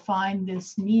we've defined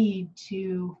this need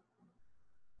to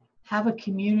have a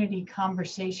community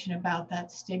conversation about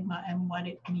that stigma and what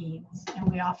it means.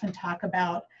 And we often talk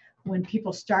about when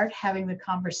people start having the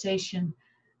conversation,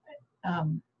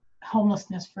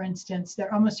 homelessness, for instance,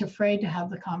 they're almost afraid to have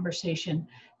the conversation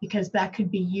because that could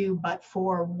be you, but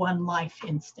for one life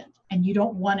instant. And you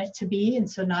don't want it to be, and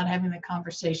so not having the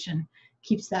conversation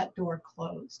keeps that door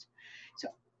closed. So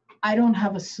I don't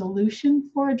have a solution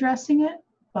for addressing it,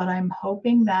 but I'm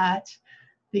hoping that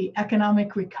the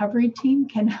economic recovery team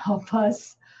can help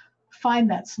us find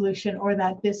that solution, or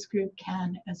that this group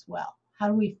can as well. How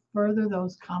do we further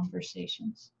those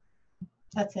conversations?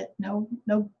 That's it. No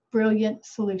brilliant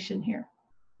solution here.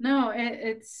 No,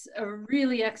 it's a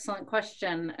really excellent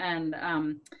question, and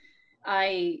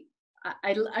I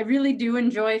really do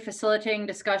enjoy facilitating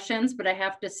discussions, but I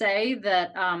have to say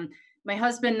that my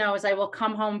husband knows I will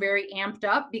come home very amped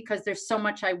up because there's so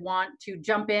much I want to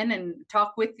jump in and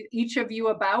talk with each of you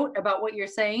about what you're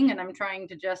saying, and I'm trying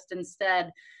to just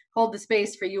instead hold the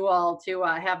space for you all to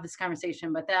have this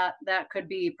conversation. But that could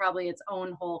be probably its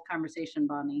own whole conversation,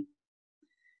 Bonnie.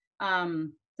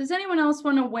 Does anyone else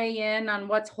want to weigh in on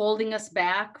what's holding us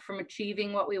back from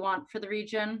achieving what we want for the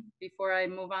region before I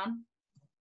move on?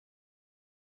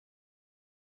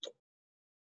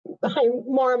 Hi,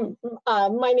 Maura.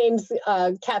 My name's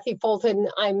Kathy Fulton.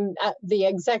 I'm the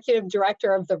executive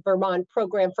director of the Vermont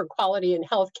Program for Quality in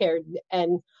Healthcare.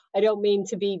 And I don't mean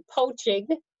to be poaching,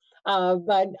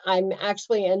 but I'm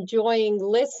actually enjoying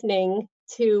listening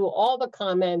to all the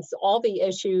comments, all the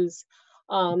issues.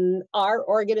 Our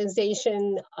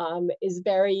organization is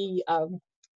very,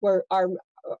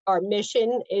 our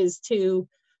mission is to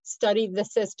study the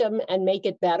system and make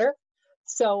it better.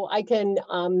 So I can,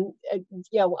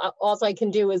 all I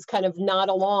can do is kind of nod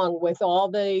along with all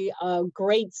the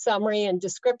great summary and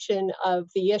description of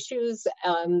the issues.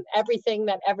 Everything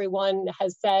that everyone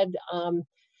has said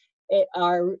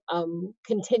are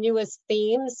continuous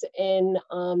themes in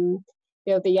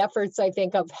the efforts, I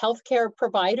think, of healthcare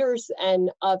providers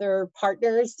and other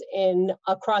partners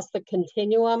across the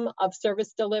continuum of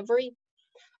service delivery.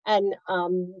 And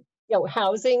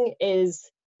housing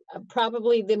is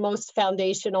probably the most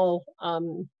foundational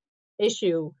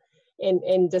issue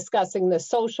in discussing the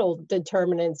social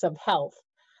determinants of health.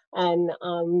 And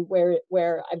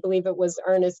where I believe it was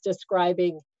Ernest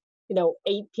describing,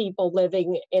 8 people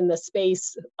living in the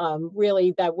space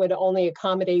really that would only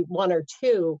accommodate 1 or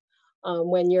 2.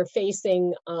 When you're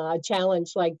facing a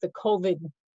challenge like the COVID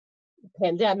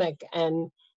pandemic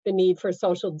and the need for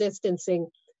social distancing,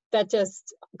 that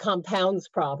just compounds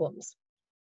problems.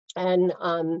 And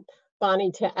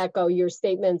Bonnie, to echo your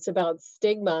statements about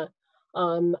stigma,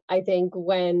 I think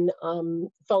when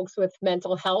folks with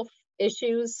mental health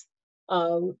issues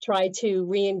try to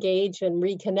re-engage and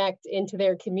reconnect into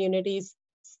their communities,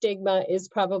 stigma is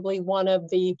probably one of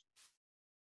the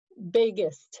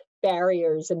biggest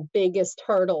barriers and biggest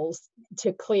hurdles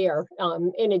to clear,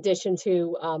 in addition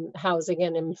to housing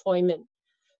and employment.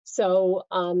 So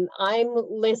I'm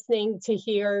listening to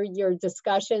hear your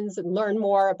discussions and learn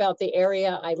more about the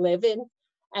area I live in.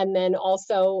 And then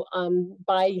also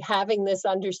by having this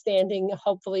understanding,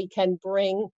 hopefully can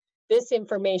bring this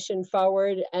information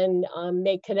forward and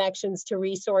make connections to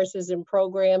resources and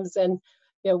programs. And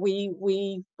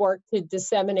we work to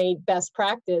disseminate best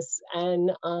practice.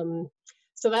 And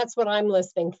so that's what I'm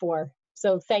listening for.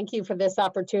 So thank you for this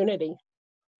opportunity.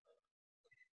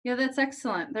 Yeah, that's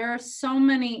excellent. There are so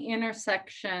many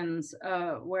intersections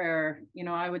where,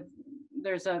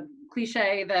 there's a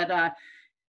cliche that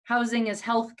housing is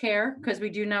healthcare, because we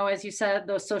do know, as you said,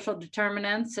 those social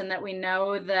determinants, and that we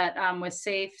know that with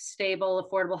safe, stable,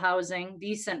 affordable housing,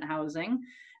 decent housing,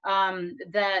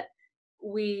 that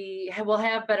we will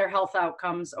have better health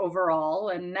outcomes overall.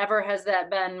 And never has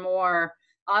that been more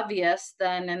obvious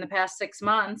than in the past 6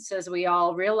 months, as we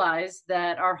all realized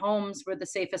that our homes were the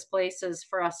safest places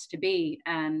for us to be.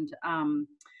 And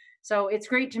so it's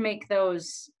great to make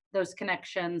those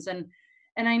connections. And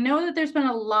I know that there's been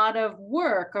a lot of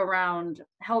work around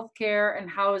healthcare and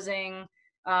housing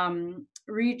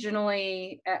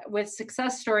regionally with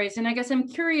success stories. And I guess I'm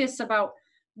curious about,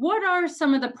 what are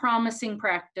some of the promising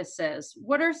practices?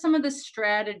 What are some of the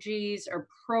strategies or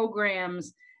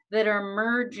programs that are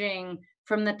emerging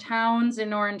from the towns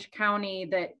in Orange County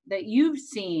that you've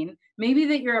seen, maybe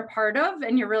that you're a part of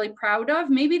and you're really proud of,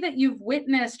 maybe that you've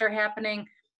witnessed are happening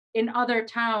in other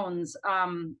towns.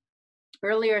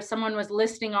 Earlier, someone was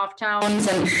listing off towns,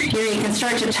 and you can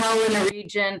start to tell in a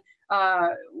region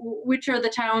which are the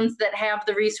towns that have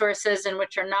the resources and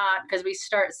which are not, because we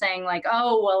start saying like,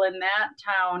 oh, well, in that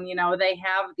town, they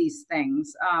have these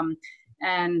things.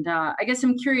 I guess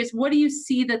I'm curious, what do you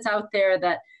see that's out there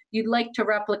that you'd like to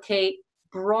replicate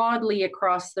broadly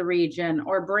across the region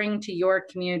or bring to your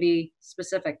community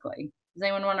specifically? Does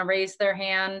anyone want to raise their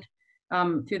hand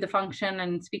through the function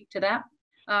and speak to that?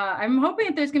 I'm hoping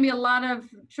that there's going to be a lot of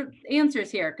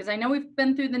answers here, because I know we've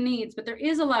been through the needs, but there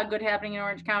is a lot of good happening in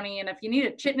Orange County. And if you need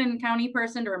a Chittenden County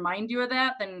person to remind you of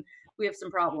that, then we have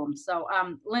some problems. So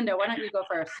Linda, why don't you go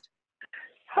first?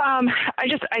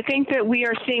 I think that we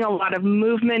are seeing a lot of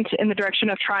movement in the direction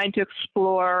of trying to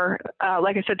explore,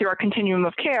 like I said, through our continuum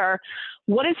of care,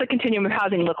 what does the continuum of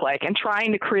housing look like, and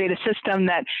trying to create a system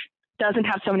that doesn't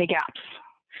have so many gaps.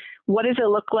 What does it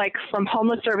look like from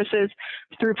homeless services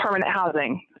through permanent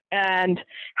housing? And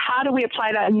how do we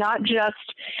apply that not just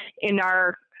in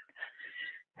our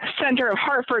center of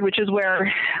Hartford, which is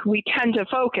where we tend to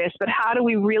focus, but how do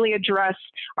we really address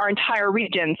our entire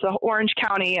region? So Orange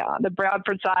County, the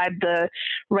Bradford side, the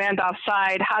Randolph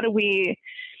side, how do we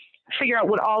figure out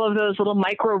what all of those little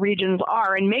micro regions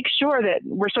are and make sure that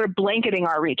we're sort of blanketing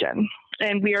our region?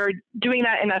 And we are doing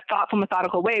that in a thoughtful,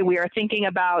 methodical way. We are thinking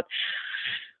about,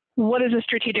 what does a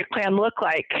strategic plan look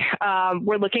like?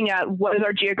 We're looking at what does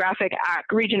our geographic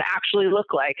region actually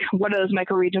look like? What are those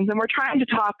microregions? And we're trying to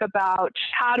talk about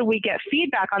how do we get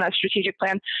feedback on that strategic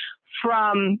plan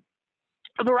from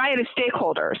a variety of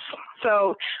stakeholders.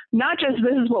 So not just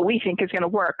this is what we think is going to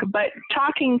work, but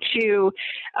talking to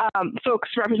folks,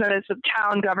 representatives of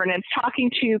town governance, talking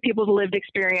to people with lived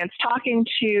experience, talking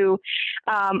to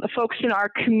folks in our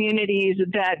communities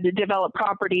that develop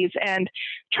properties, and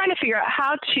trying to figure out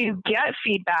how to get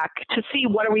feedback to see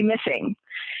what are we missing,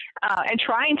 and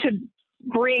trying to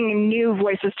bring new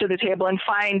voices to the table and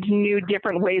find new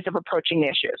different ways of approaching the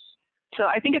issues. So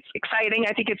I think it's exciting.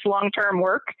 I think it's long-term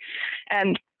work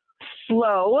and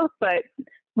slow, but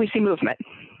we see movement.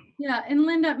 Yeah, and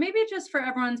Linda, maybe just for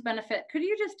everyone's benefit, could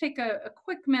you just take a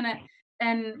quick minute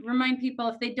and remind people,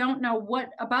 if they don't know what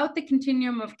about the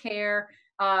continuum of care,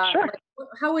 Sure. Like,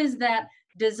 how is that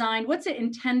designed? What's it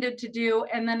intended to do?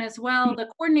 And then as well, the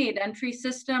coordinated entry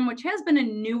system, which has been a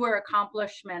newer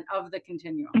accomplishment of the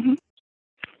continuum. Mm-hmm.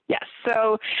 Yes,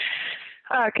 so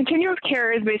continuum of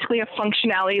care is basically a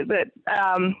functionality that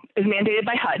is mandated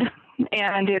by HUD,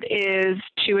 and it is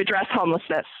to address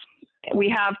homelessness. We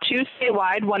have two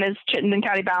statewide. One is Chittenden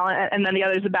County Balance, and then the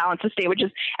other is the balance of state, which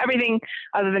is everything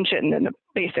other than Chittenden,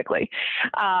 basically.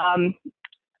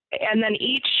 And then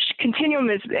each continuum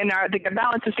is the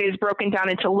balance of state is broken down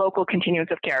into local continuums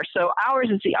of care. So ours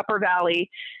is the Upper Valley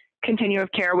continuum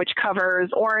of care, which covers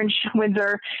Orange,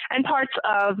 Windsor, and parts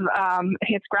of I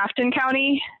think it's Grafton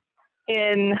County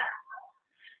in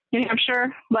New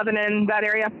Hampshire, Lebanon, that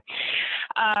area.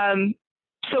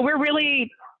 So we're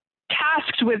really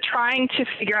tasked with trying to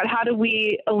figure out how do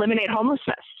we eliminate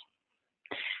homelessness,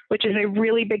 which is a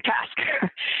really big task.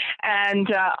 And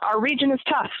our region is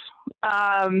tough.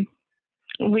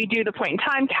 We do the point in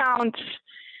time count.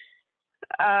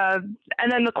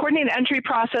 And then the coordinated entry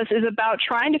process is about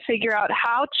trying to figure out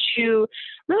how to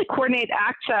really coordinate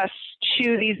access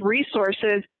to these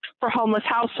resources for homeless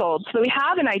households. So we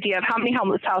have an idea of how many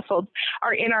homeless households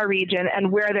are in our region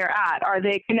and where they're at. Are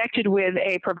they connected with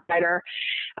a provider?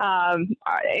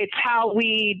 It's how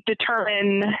we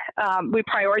determine, we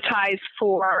prioritize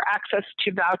for access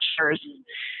to vouchers.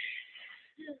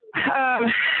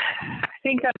 I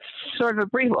think that's sort of a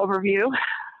brief overview.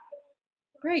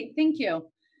 Great, thank you.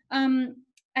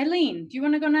 Eileen, do you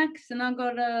want to go next, and I'll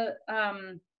go to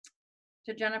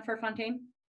Jennifer Fontaine?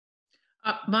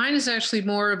 Mine is actually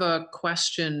more of a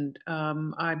question.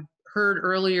 I heard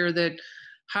earlier that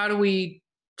how do we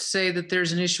say that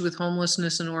there's an issue with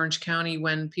homelessness in Orange County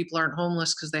when people aren't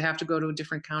homeless because they have to go to a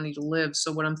different county to live?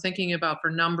 So what I'm thinking about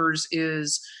for numbers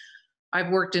is I've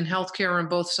worked in healthcare on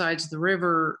both sides of the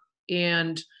river,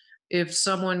 and if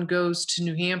someone goes to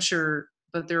New Hampshire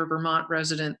but they're a Vermont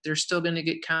resident, they're still going to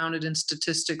get counted in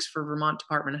statistics for Vermont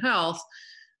Department of Health.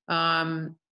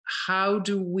 How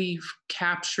do we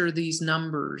capture these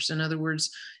numbers? In other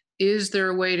words, is there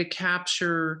a way to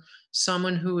capture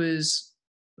someone who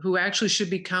actually should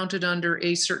be counted under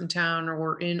a certain town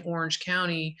or in Orange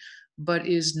County, but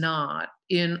is not?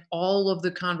 In all of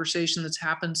the conversation that's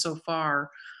happened so far,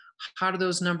 how do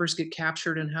those numbers get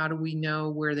captured and how do we know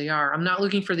where they are? I'm not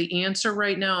looking for the answer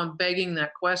right now. I'm begging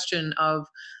that question of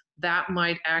that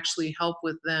might actually help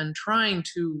with then trying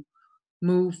to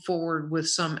move forward with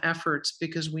some efforts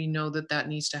because we know that that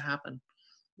needs to happen.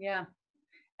 Yeah.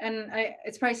 And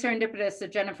it's probably serendipitous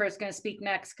that Jennifer is going to speak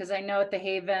next, because I know at the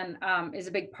Haven is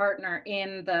a big partner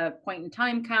in the point in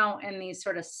time count and these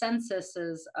sort of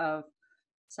censuses of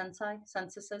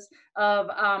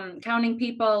counting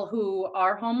people who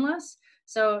are homeless.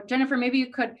 So Jennifer, maybe you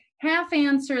could half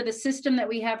answer the system that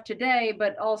we have today,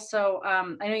 but also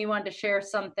I know you wanted to share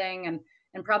something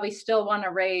and probably still want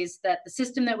to raise that the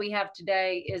system that we have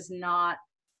today is not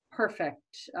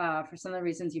perfect for some of the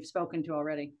reasons you've spoken to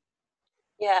already.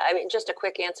 Yeah, I mean, just a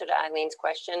quick answer to Eileen's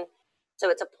question. So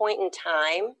it's a point in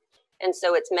time, and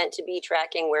so it's meant to be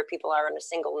tracking where people are in a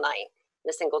single night, in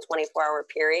a single 24-hour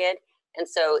period. And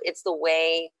so it's the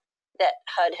way that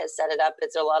HUD has set it up.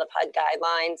 It's a lot of HUD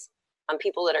guidelines.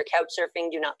 People that are couch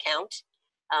surfing do not count.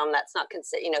 That's not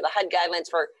considered, the HUD guidelines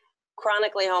for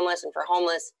chronically homeless and for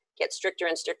homeless get stricter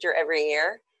and stricter every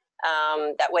year.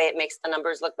 That way it makes the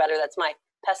numbers look better. That's my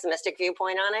pessimistic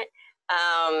viewpoint on it.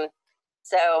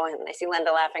 So, and I see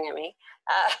Linda laughing at me.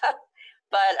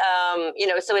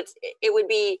 So it would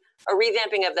be a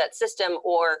revamping of that system,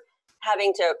 or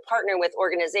having to partner with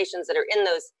organizations that are in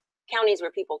those counties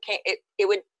where people can't.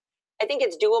 I think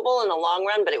it's doable in the long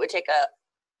run, but it would take a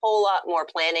whole lot more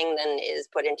planning than is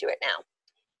put into it now.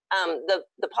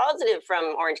 The positive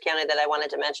from Orange County that I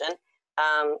wanted to mention,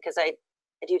 because I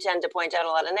do tend to point out a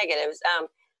lot of negatives,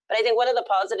 but I think one of the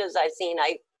positives I've seen,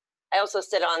 I also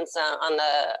sit on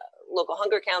the local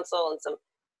hunger council and some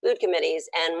food committees,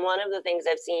 and one of the things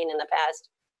I've seen in the past,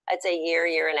 I'd say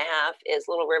year and a half, is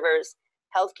Little Rivers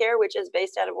Healthcare, which is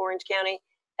based out of Orange County,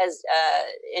 has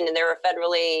and they're a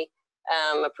federally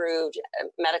approved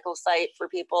medical site for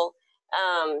people,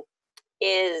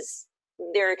 is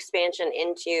their expansion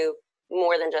into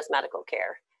more than just medical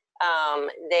care.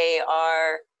 They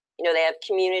are, they have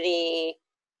community,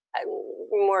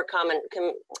 more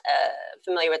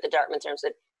familiar with the Dartmouth terms,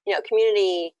 that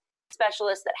community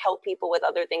specialists that help people with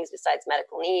other things besides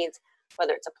medical needs,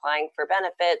 whether it's applying for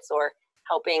benefits or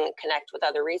helping connect with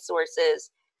other resources.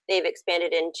 They've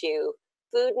expanded into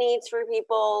food needs for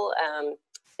people.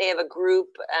 They have a group,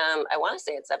 I want to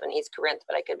say it's up in East Corinth,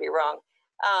 but I could be wrong,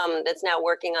 that's now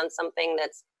working on something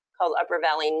that's called Upper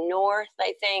Valley North,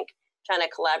 I think, trying to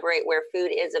collaborate where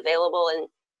food is available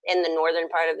in the northern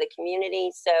part of the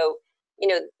community. So,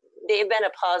 they've been a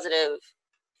positive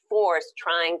force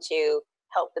trying to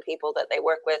help the people that they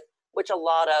work with, which a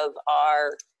lot of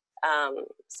are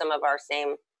some of our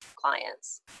same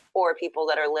clients or people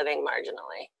that are living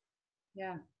marginally.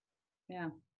 Yeah.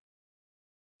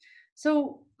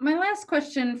 So my last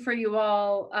question for you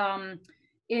all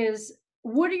is,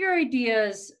 what are your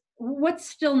ideas? What's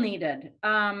still needed?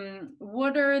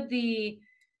 What are the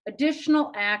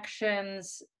additional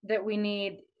actions that we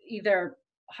need, either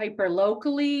hyper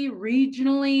locally,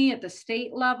 regionally, at the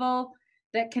state level,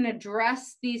 that can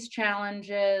address these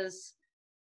challenges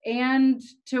and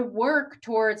to work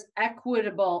towards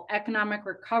equitable economic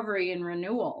recovery and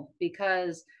renewal?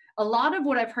 Because a lot of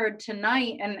what I've heard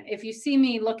tonight, and if you see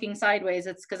me looking sideways,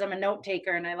 it's because I'm a note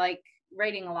taker and I like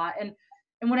writing a lot. And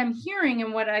what I'm hearing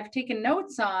and what I've taken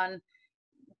notes on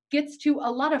gets to a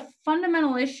lot of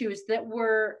fundamental issues that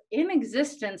were in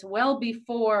existence well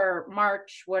before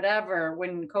March, whatever,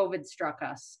 when COVID struck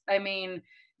us. I mean,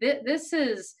 this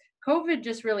is, COVID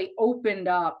just really opened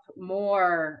up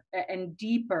more and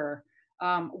deeper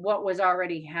what was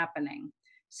already happening.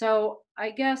 So I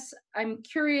guess I'm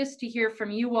curious to hear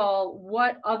from you all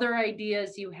what other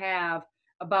ideas you have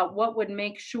about what would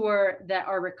make sure that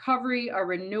our recovery, our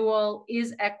renewal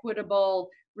is equitable,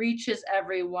 reaches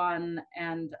everyone,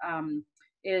 and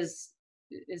is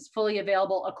fully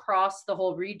available across the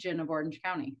whole region of Orange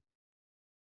County.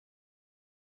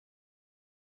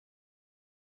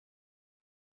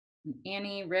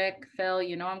 Annie, Rick, Phil,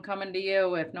 I'm coming to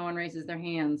you if no one raises their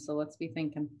hands, so let's be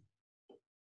thinking.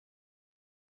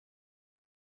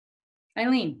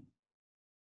 Eileen.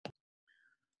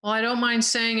 Well, I don't mind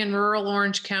saying in rural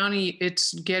Orange County,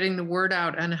 it's getting the word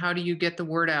out. And how do you get the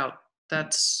word out?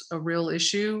 That's a real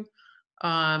issue.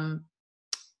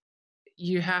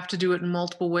 You have to do it in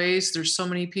multiple ways. There's so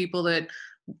many people that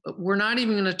we're not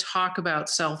even going to talk about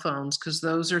cell phones, because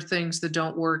those are things that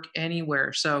don't work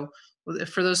anywhere. So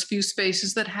for those few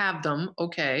spaces that have them,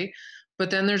 okay. But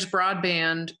then there's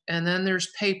broadband, and then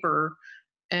there's paper,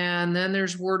 and then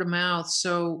there's word of mouth.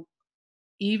 So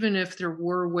even if there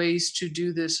were ways to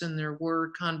do this and there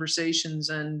were conversations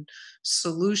and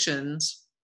solutions,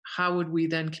 how would we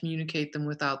then communicate them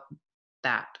without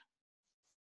that?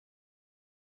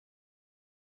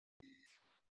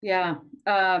 Yeah.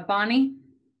 Bonnie?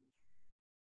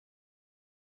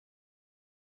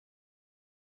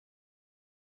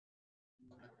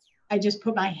 I just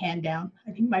put my hand down.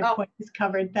 I think my point is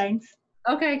covered. Thanks.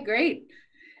 Okay, great.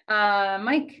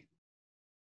 Mike?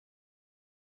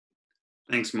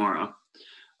 Thanks, Maura.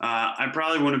 I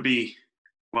probably wouldn't be,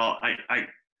 well,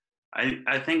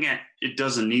 I think it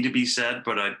doesn't need to be said,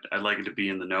 but I'd like it to be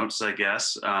in the notes, I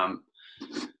guess.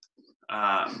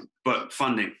 But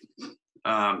funding,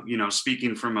 you know,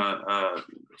 speaking from a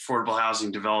affordable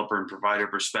housing developer and provider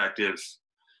perspective,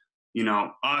 you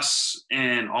know, us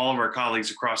and all of our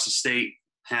colleagues across the state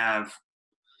have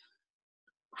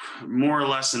more or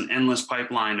less an endless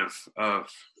pipeline of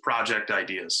project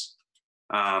ideas.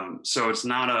 So it's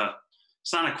not a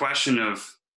question of,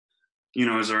 you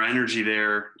know, is our energy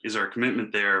there? Is our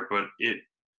commitment there? But it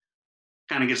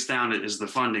kind of gets down to, is the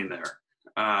funding there?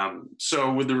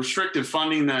 So with the restrictive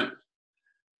funding that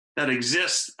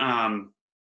exists,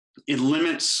 it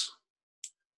limits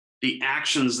the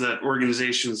actions that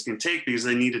organizations can take because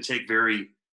they need to take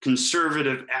very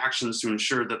conservative actions to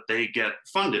ensure that they get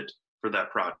funded for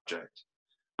that project,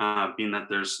 being that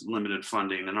there's limited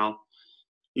funding. And I'll,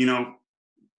 you know,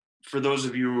 for those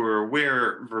of you who are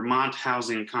aware, Vermont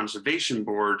Housing and Conservation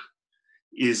Board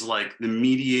is like the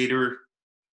mediator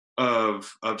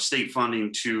of state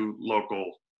funding to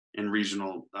local and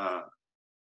regional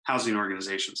housing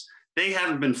organizations. They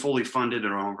haven't been fully funded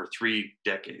in over 3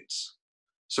 decades.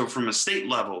 So from a state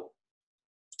level,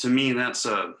 to me, that's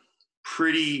a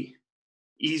pretty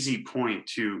easy point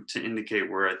to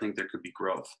indicate where I think there could be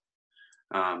growth.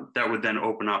 That would then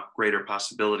open up greater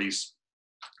possibilities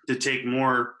to take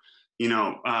more, you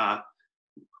know,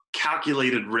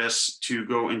 calculated risks to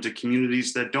go into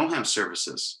communities that don't have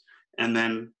services. And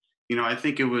then, you know, I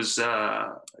think it was,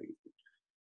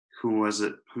 who was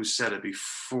it who said it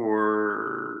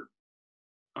before?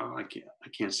 Oh, I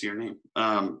can't see her name.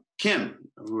 Kim,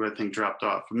 who I think dropped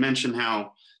off, mentioned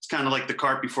how it's kind of like the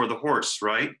cart before the horse,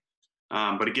 right?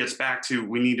 But it gets back to,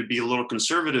 we need to be a little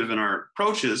conservative in our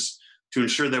approaches to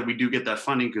ensure that we do get that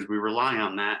funding, because we rely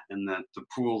on that and that the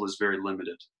pool is very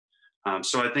limited.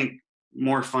 So I think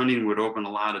more funding would open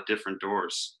a lot of different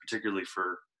doors, particularly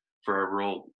for our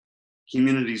rural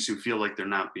communities who feel like they're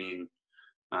not being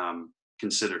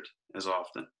considered as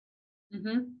often.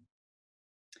 Mm-hmm.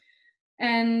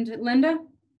 And Linda?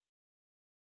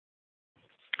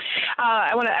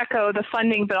 I want to echo the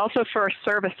funding, but also for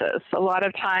services. A lot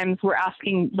of times we're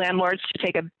asking landlords to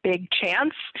take a big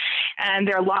chance, and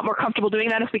they're a lot more comfortable doing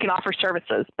that if we can offer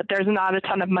services, but there's not a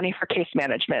ton of money for case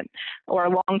management or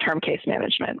long-term case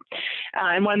management.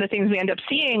 And one of the things we end up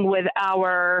seeing with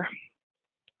our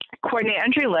coordinated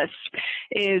entry lists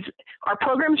is our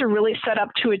programs are really set up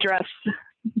to address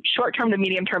short-term to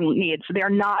medium-term needs. They are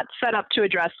not set up to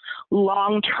address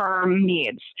long-term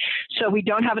needs. So we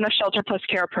don't have enough shelter plus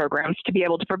care programs to be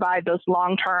able to provide those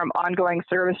long-term ongoing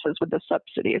services with the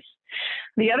subsidies.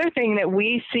 The other thing that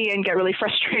we see and get really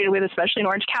frustrated with, especially in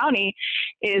Orange County,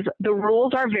 is the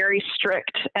rules are very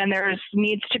strict, and there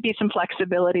needs to be some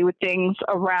flexibility with things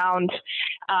around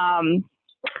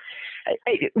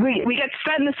we get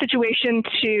set in the situation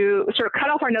to sort of cut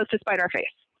off our nose to spite our face.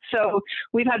 So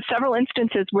we've had several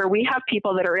instances where we have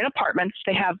people that are in apartments,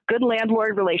 they have good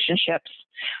landlord relationships,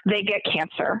 they get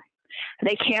cancer,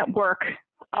 they can't work,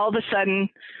 all of a sudden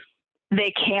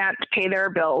they can't pay their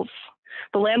bills.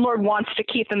 The landlord wants to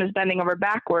keep them as bending over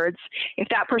backwards. If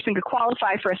that person could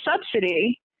qualify for a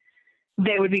subsidy,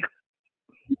 they would be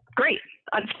great.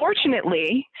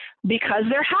 Unfortunately, because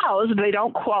they're housed, they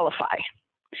don't qualify.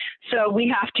 So we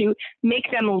have to make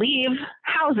them leave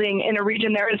housing in a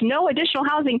region there is no additional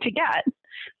housing to get,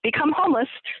 become homeless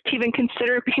to even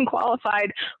consider being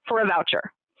qualified for a voucher.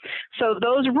 So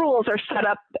those rules are set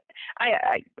up.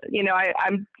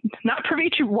 I'm not privy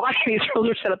to why these rules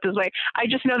are set up this way. I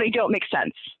just know they don't make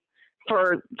sense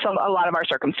for a lot of our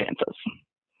circumstances.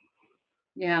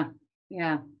 Yeah,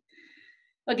 yeah.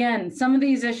 Again, some of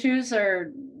these issues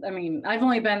are, I mean, I've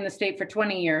only been in the state for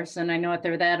 20 years, and I know if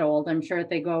they're that old, I'm sure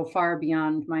they go far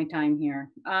beyond my time here.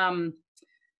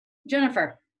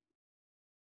 Jennifer.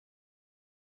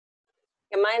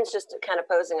 Yeah, mine's just kind of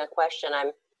posing a question.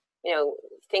 I'm,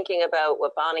 thinking about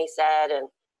what Bonnie said and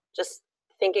just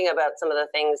thinking about some of the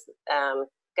things. Like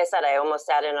I said, I almost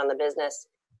sat in on the business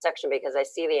section because I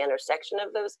see the intersection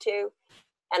of those two.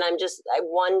 And I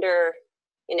wonder,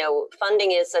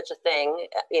 funding is such a thing,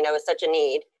 is such a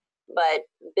need, but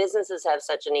businesses have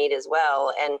such a need as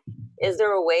well. And is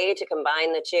there a way to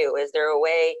combine the two? Is there a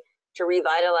way to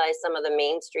revitalize some of the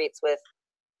main streets with,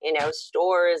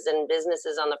 stores and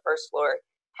businesses on the first floor,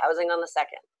 housing on the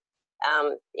second?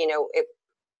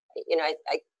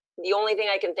 the only thing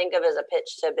I can think of as a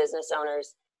pitch to business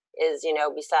owners is, you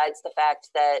know, besides the fact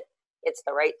that it's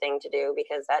the right thing to do,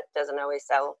 because that doesn't always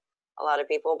sell a lot of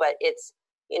people, but it's,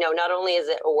 you know, not only is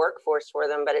it a workforce for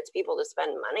them, but it's people to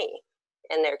spend money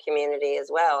in their community as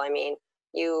well. I mean,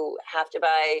 you have to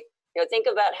buy, you know, think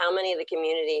about how many of the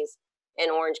communities in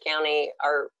Orange County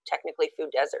are technically food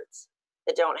deserts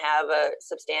that don't have a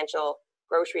substantial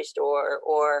grocery store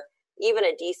or even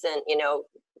a decent, you know,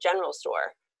 general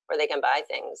store where they can buy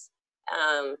things.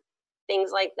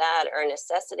 Things like that are a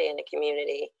necessity in a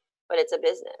community, but it's a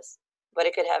business. But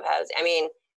it could have housing. I mean,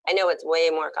 I know it's way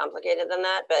more complicated than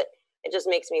that, but it just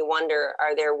makes me wonder,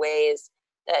 are there ways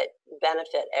that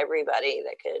benefit everybody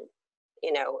that could,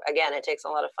 you know, again, it takes a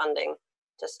lot of funding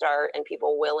to start and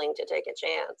people willing to take a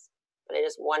chance. But I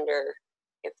just wonder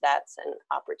if that's an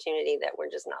opportunity that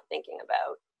we're just not thinking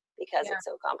about because it's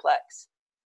so complex.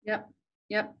 Yep.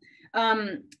 Yep.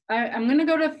 I'm going to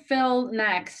go to Phil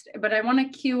next, but I want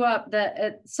to queue up that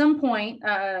at some point,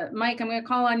 Mike, I'm going to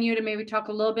call on you to maybe talk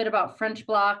a little bit about French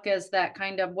Block as that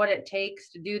kind of what it takes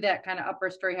to do that kind of upper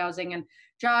story housing. And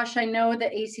Josh, I know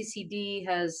that ACCD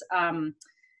has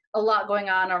a lot going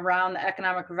on around the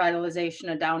economic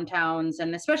revitalization of downtowns,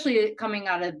 and especially coming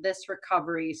out of this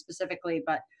recovery specifically.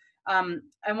 But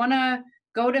I want to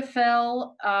go to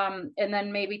Phil and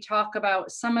then maybe talk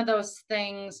about some of those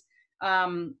things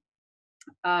from,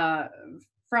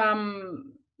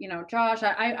 you know, Josh.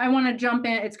 I want to jump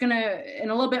in. It's going to, in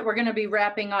a little bit, we're going to be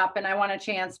wrapping up, and I want a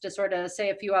chance to sort of say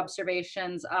a few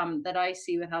observations that I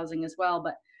see with housing as well.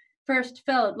 But first,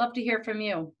 Phil, I'd love to hear from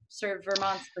you, Serve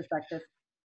Vermont's perspective.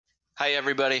 Hi,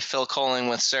 everybody. Phil Coling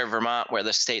with Serve Vermont. We're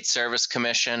the State Service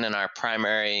Commission, and our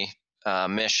primary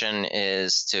mission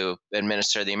is to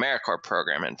administer the AmeriCorps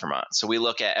program in Vermont. So we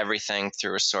look at everything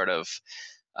through a sort of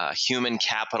human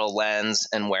capital lens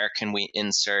and where can we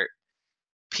insert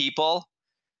people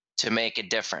to make a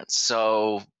difference.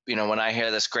 So, you know, when I hear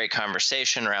this great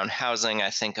conversation around housing, I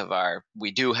think of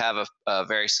we do have a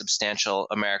very substantial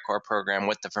AmeriCorps program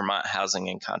with the Vermont Housing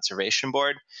and Conservation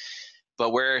Board.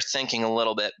 But we're thinking a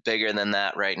little bit bigger than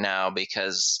that right now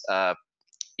because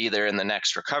either in the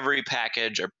next recovery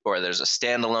package or there's a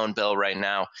standalone bill right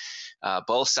now,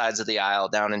 both sides of the aisle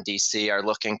down in DC are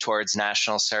looking towards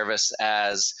national service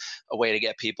as a way to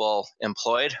get people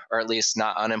employed, or at least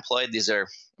not unemployed. These are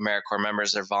AmeriCorps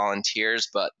members, they're volunteers,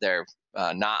 but they're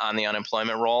not on the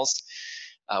unemployment rolls.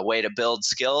 A way to build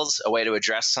skills, a way to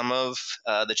address some of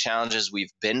the challenges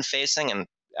we've been facing. And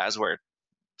as we're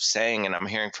saying, and I'm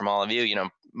hearing from all of you, you know,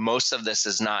 most of this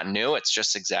is not new, it's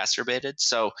just exacerbated.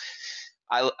 So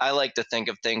I like to think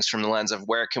of things from the lens of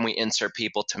where can we insert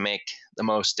people to make the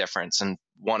most difference. And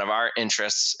one of our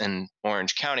interests in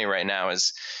Orange County right now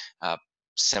is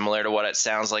similar to what it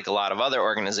sounds like a lot of other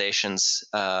organizations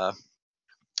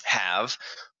have.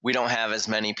 We don't have as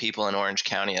many people in Orange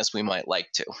County as we might like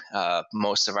to.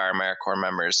 Most of our AmeriCorps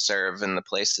members serve in the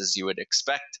places you would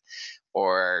expect,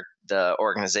 or the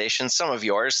organizations, some of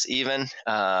yours even,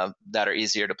 that are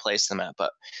easier to place them at.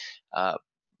 But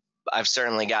I've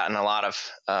certainly gotten a lot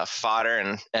of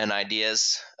fodder and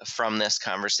ideas from this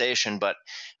conversation, but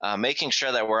making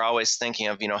sure that we're always thinking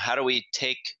of, you know, how do we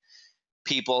take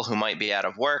people who might be out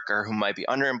of work or who might be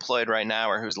underemployed right now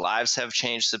or whose lives have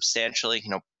changed substantially. You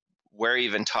know, we're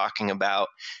even talking about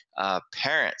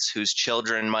parents whose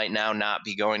children might now not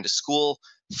be going to school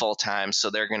full time, so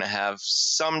they're going to have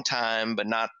some time, but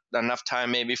not enough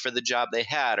time maybe for the job they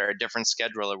had or a different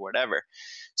schedule or whatever.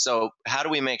 So how do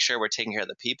we make sure we're taking care of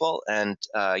the people and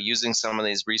using some of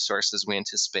these resources we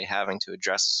anticipate having to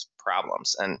address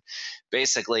problems? And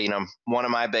basically, you know, one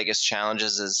of my biggest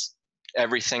challenges is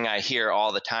everything I hear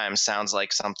all the time sounds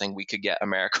like something we could get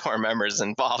AmeriCorps members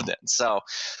involved in. So,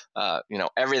 you know,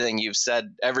 everything you've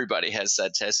said, everybody has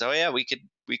said today. So yeah, we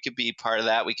could be part of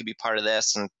that. We could be part of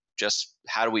this, and just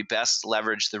how do we best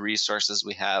leverage the resources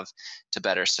we have to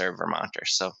better serve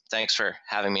Vermonters? So thanks for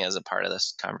having me as a part of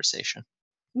this conversation.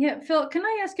 Yeah, Phil, can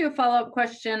I ask you a follow-up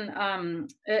question? And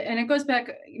it goes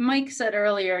back, Mike said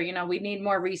earlier, you know, we need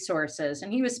more resources,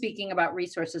 and he was speaking about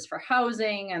resources for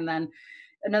housing, and then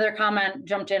another comment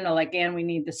jumped into like, and we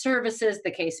need the services, the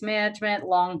case management,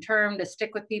 long-term to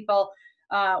stick with people.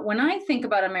 When I think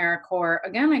about AmeriCorps,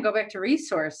 again, I go back to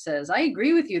resources. I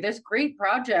agree with you. There's great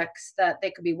projects that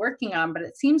they could be working on, but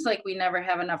it seems like we never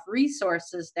have enough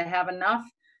resources to have enough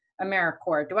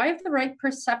AmeriCorps. Do I have the right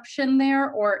perception there,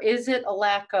 or is it a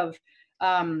lack of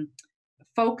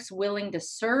folks willing to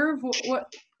serve?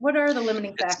 What are the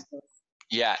limiting factors?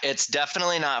 Yeah, it's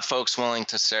definitely not folks willing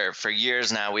to serve. For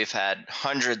years now, we've had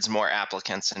hundreds more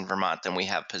applicants in Vermont than we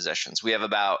have positions. We have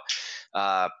about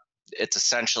it's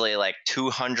essentially like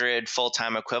 200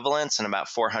 full-time equivalents and about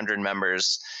 400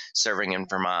 members serving in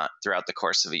Vermont throughout the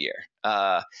course of a year.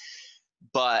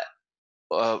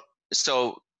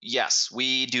 So yes,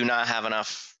 we do not have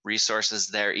enough resources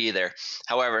there either.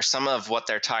 However, some of what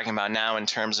they're talking about now in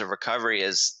terms of recovery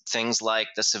is things like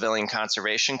the Civilian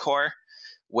Conservation Corps,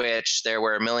 which there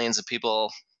were millions of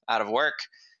people out of work.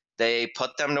 They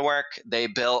put them to work. They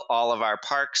built all of our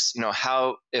parks.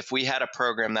 If we had a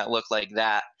program that looked like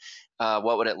that,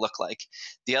 what would it look like?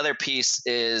 The other piece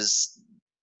is,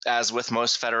 as with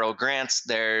most federal grants,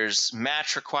 there's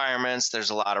match requirements, there's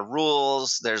a lot of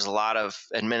rules, there's a lot of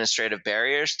administrative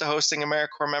barriers to hosting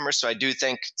AmeriCorps members. So I do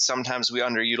think sometimes we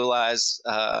underutilize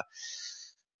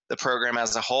the program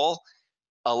as a whole.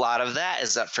 A lot of that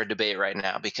is up for debate right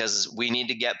now because we need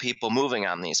to get people moving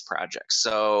on these projects.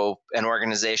 So an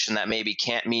organization that maybe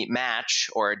can't meet match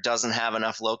or doesn't have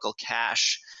enough local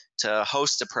cash to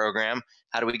host a program,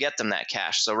 how do we get them that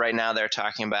cash? So right now they're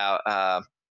talking about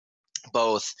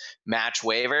both match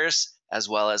waivers as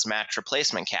well as match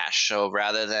replacement cash. So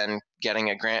rather than getting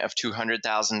a grant of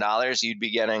 $200,000, you'd be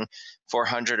getting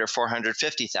 $400,000 or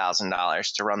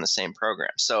 $450,000 to run the same program.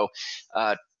 So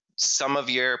some of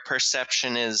your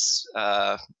perception is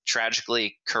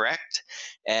tragically correct,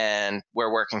 and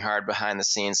we're working hard behind the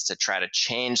scenes to try to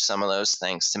change some of those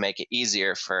things to make it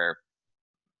easier for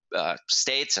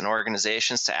states and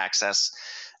organizations to access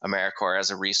AmeriCorps as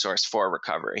a resource for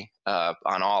recovery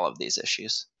on all of these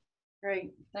issues.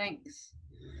 Great, thanks.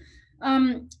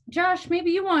 Josh,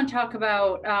 maybe you want to talk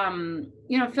about,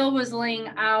 Phil was laying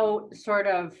out sort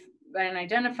of an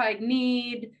identified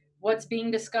need, what's being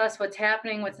discussed, what's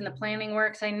happening, what's in the planning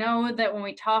works. I know that when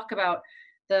we talk about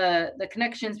the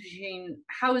connections between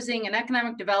housing and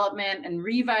economic development and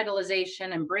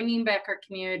revitalization and bringing back our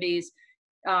communities,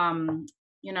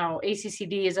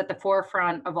 ACCD is at the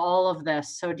forefront of all of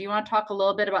this. So do you want to talk a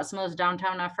little bit about some of those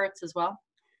downtown efforts as well?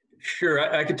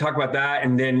 Sure, I could talk about that,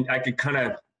 and then I could kind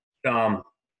of, I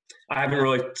haven't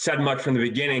really said much from the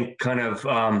beginning, kind of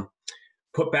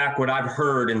put back what I've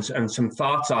heard and some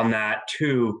thoughts on that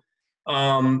too.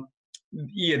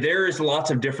 There is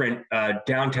lots of different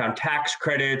downtown tax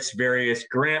credits, various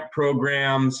grant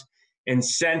programs,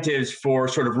 incentives for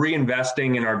sort of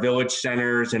reinvesting in our village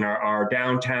centers and our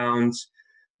downtowns.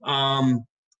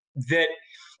 That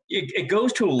it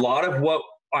goes to a lot of what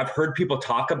I've heard people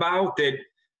talk about, that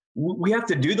we have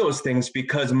to do those things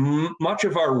because much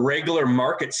of our regular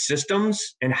market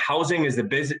systems, and housing is the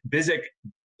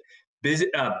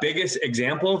biggest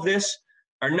example of this,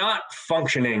 are not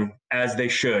functioning as they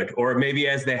should, or maybe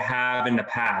as they have in the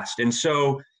past. And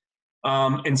so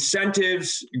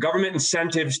incentives, government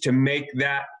incentives to make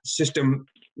that system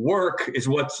work is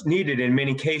what's needed in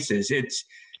many cases.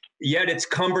 Yet it's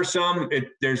cumbersome.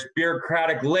 There's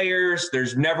bureaucratic layers.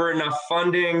 There's never enough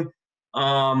funding.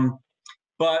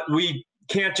 But we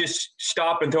can't just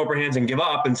stop and throw up our hands and give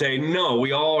up and say, no,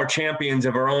 we all are champions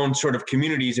of our own sort of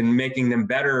communities and making them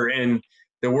better. And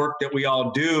the work that we all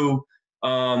do,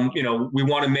 we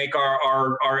want to make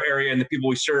our area and the people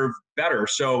we serve better.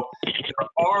 So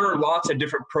there are lots of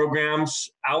different programs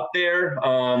out there.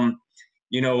 On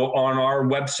our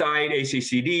website,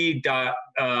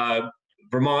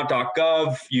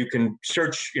 accd.vermont.gov, you can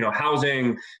search,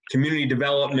 housing, community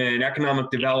development,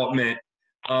 economic development.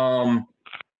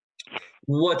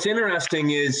 What's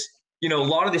interesting is, a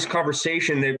lot of this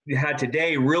conversation that we had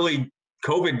today, really,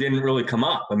 COVID didn't really come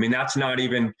up. I mean, that's not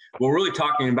even, what we're really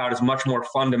talking about is much more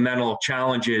fundamental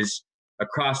challenges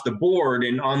across the board.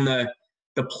 And on the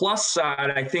plus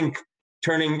side, I think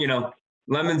turning,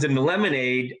 lemons into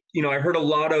lemonade, I heard a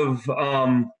lot of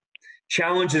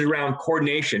challenges around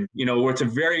coordination, where it's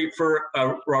for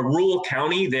a rural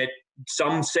county that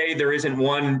some say there isn't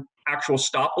one actual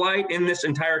stoplight in this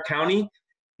entire county.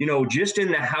 Just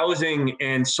in the housing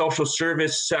and social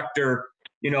service sector,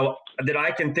 that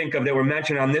I can think of that were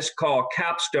mentioned on this call: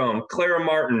 Capstone, Clara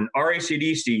Martin,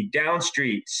 RACDC,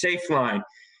 Downstreet, Safeline.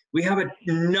 We have a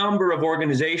number of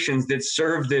organizations that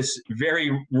serve this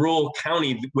very rural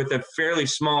county with a fairly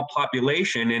small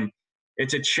population. And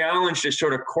it's a challenge to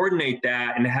sort of coordinate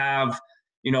that and have,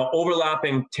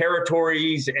 overlapping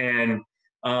territories and,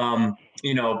 in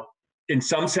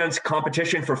some sense,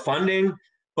 competition for funding.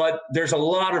 But there's a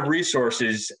lot of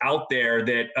resources out there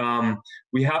that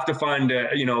we have to find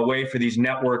a way for these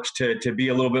networks to be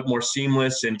a little bit more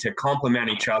seamless and to complement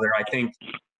each other. I think,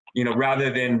 rather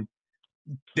than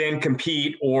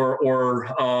compete or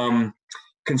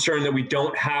concern that we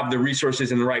don't have the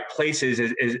resources in the right places,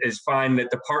 is find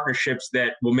that the partnerships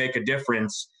that will make a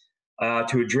difference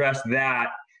to address that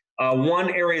One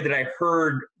area that I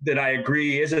heard that I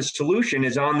agree is a solution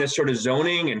is on this sort of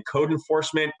zoning and code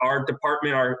enforcement. Our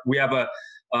department, we have a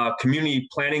community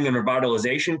planning and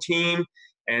revitalization team,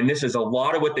 and this is a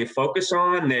lot of what they focus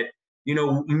on. That, you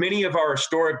know, many of our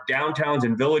historic downtowns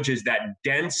and villages, that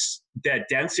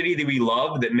density that we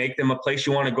love, that make them a place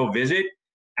you want to go visit,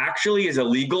 actually is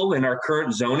illegal in our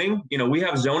current zoning. You know, we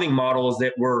have zoning models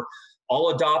that were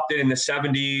all adopted in the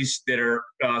 70s that are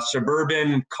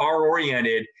suburban,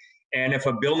 car-oriented. And if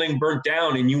a building burnt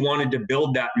down and you wanted to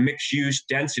build that mixed-use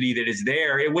density that is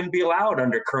there, it wouldn't be allowed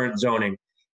under current zoning.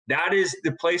 That is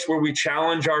the place where we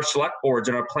challenge our select boards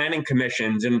and our planning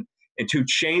commissions and to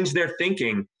change their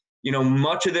thinking. You know,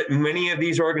 many of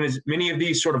these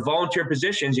sort of volunteer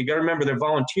positions, you got to remember they're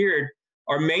volunteered,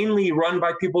 are mainly run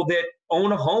by people that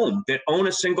own a home, that own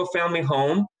a single-family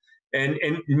home, and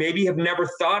maybe have never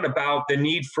thought about the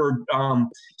need for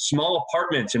small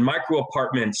apartments and micro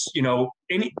apartments, you know,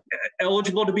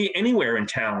 eligible to be anywhere in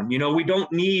town. You know, we don't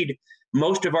need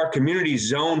most of our communities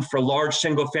zoned for large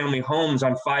single family homes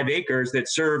on 5 acres that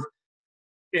serve,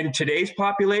 in today's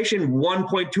population,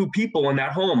 1.2 people in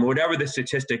that home, whatever the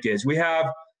statistic is.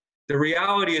 The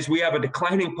reality is we have a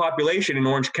declining population in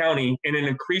Orange County and an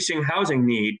increasing housing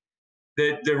need.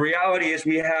 The reality is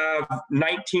we have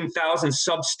 19,000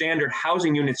 substandard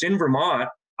housing units in Vermont.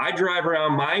 I drive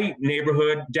around my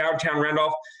neighborhood, downtown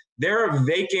Randolph. There are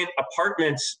vacant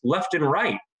apartments left and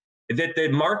right, that the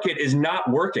market is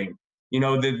not working. You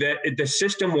know, the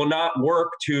system will not work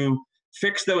to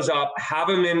fix those up, have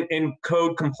them in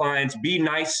code compliance, be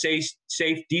nice,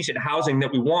 safe, decent housing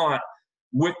that we want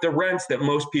with the rents that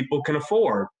most people can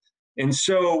afford. And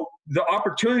so the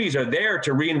opportunities are there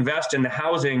to reinvest in the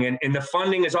housing, and the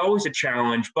funding is always a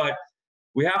challenge, but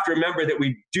we have to remember that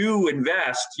we do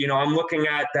invest. You know, I'm looking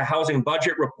at the housing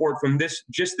budget report from this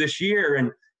year,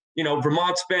 and, you know,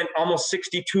 Vermont spent almost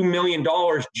 $62 million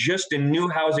just in new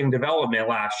housing development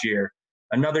last year,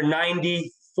 another $94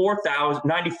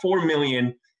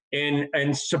 million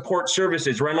in support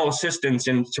services, rental assistance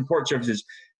and support services.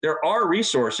 There are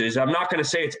resources. I'm not going to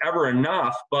say it's ever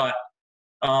enough, but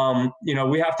you know,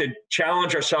 we have to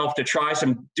challenge ourselves to try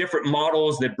some different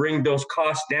models that bring those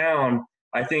costs down,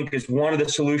 I think, is one of the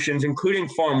solutions, including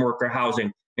farm worker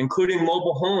housing, including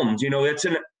mobile homes. You know, it's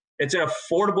an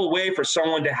affordable way for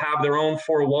someone to have their own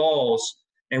 4 walls,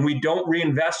 and we don't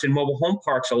reinvest in mobile home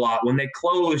parks a lot. When they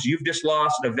close, you've just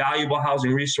lost a valuable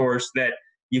housing resource that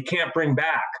you can't bring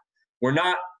back. We're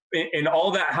not, in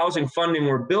all that housing funding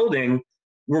we're building,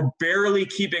 we're barely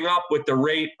keeping up with the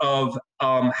rate of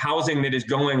housing that is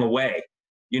going away.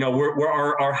 You know,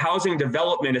 our housing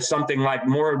development is something like,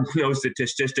 more knows the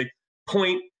statistic,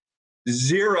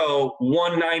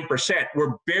 0.019%.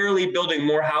 We're barely building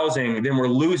more housing than we're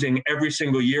losing every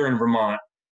single year in Vermont.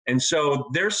 And so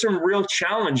there's some real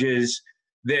challenges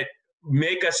that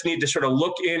make us need to sort of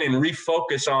look in and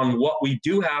refocus on what we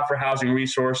do have for housing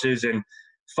resources, and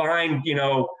find, you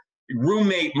know,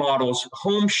 roommate models,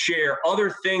 home share,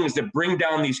 other things that bring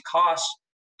down these costs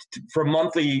for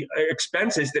monthly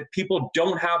expenses that people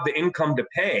don't have the income to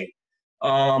pay.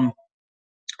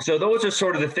 So those are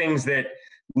sort of the things that,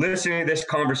 listening to this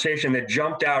conversation, that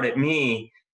jumped out at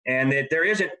me, and that there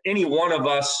isn't any one of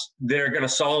us that are going to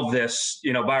solve this,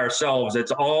 you know, by ourselves.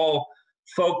 It's all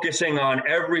focusing on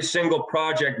every single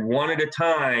project one at a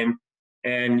time.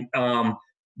 And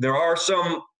there are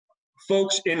some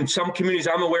folks in some communities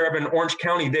I'm aware of in Orange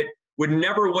County that would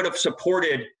have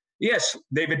supported. Yes,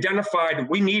 they've identified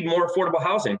we need more affordable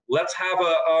housing. Let's have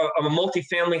a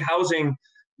multifamily housing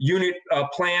unit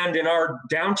planned in our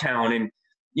downtown. And,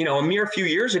 you know, a mere few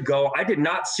years ago, I did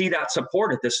not see that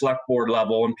support at the select board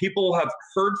level. And people have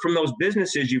heard from those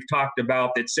businesses you've talked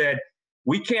about that said,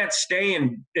 we can't stay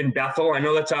in Bethel. I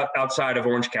know that's outside of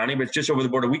Orange County, but it's just over the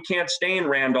border. We can't stay in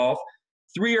Randolph.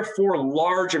 3 or 4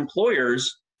 large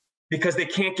employers, because they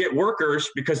can't get workers,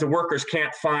 because the workers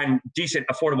can't find decent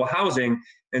affordable housing.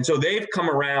 And so they've come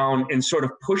around and sort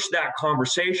of pushed that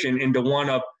conversation into one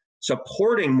of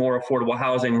supporting more affordable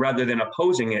housing rather than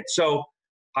opposing it. So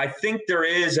I think there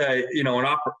is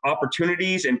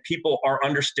opportunities, and people are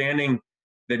understanding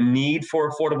the need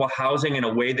for affordable housing in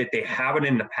a way that they haven't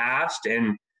in the past.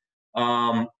 And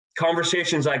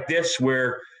conversations like this,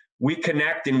 where we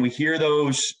connect and we hear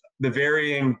the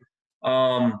varying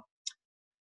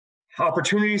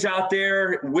opportunities out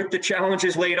there with the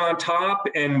challenges laid on top,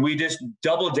 and we just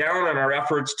double down on our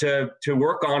efforts to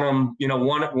work on them, you know,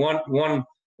 one at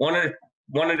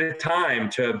a time,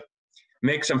 to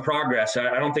make some progress.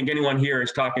 I don't think anyone here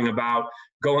is talking about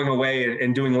going away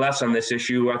and doing less on this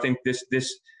issue. I think this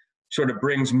sort of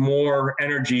brings more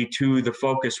energy to the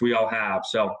focus we all have.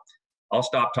 So I'll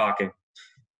stop talking.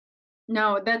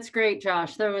 No, that's great,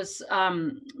 Josh. That was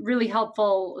really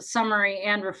helpful summary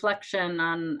and reflection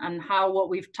on how what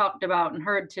we've talked about and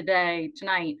heard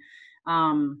tonight,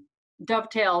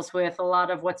 dovetails with a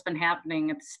lot of what's been happening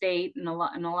at the state and a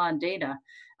lot of data.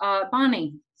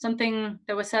 Bonnie, something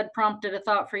that was said prompted a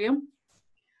thought for you?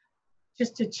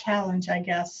 Just a challenge, I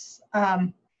guess.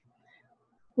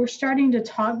 We're starting to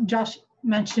talk, Josh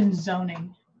mentioned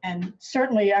zoning. And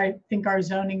certainly I think our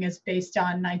zoning is based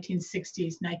on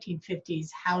 1960s, 1950s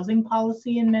housing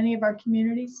policy in many of our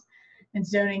communities. And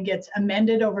zoning gets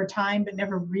amended over time, but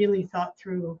never really thought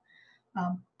through.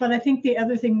 But I think the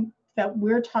other thing that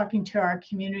we're talking to our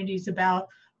communities about,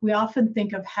 we often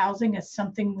think of housing as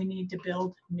something we need to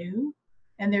build new.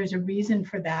 And there's a reason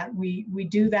for that. We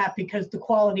do that because the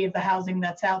quality of the housing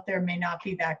that's out there may not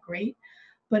be that great.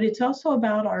 But it's also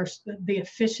about the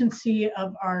efficiency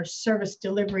of our service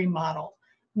delivery model.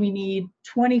 We need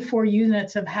 24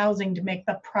 units of housing to make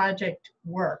the project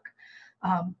work.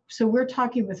 So we're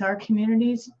talking with our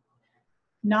communities,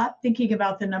 not thinking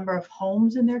about the number of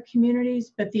homes in their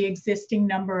communities, but the existing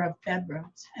number of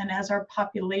bedrooms. And as our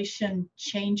population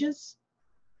changes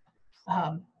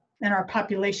and our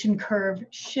population curve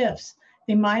shifts,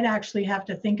 they might actually have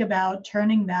to think about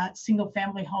turning that single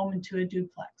family home into a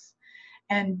duplex.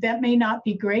 And that may not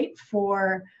be great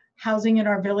for housing in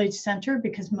our village center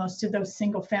because most of those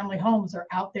single family homes are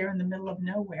out there in the middle of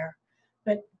nowhere.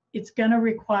 But it's going to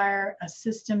require a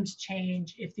systems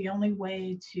change if the only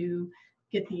way to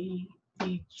get the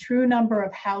true number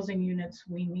of housing units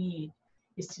we need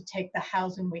is to take the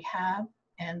housing we have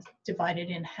and divide it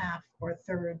in half or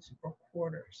thirds or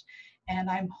quarters. And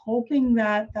I'm hoping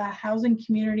that the housing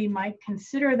community might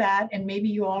consider that, and maybe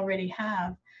you already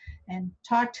have, and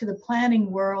talk to the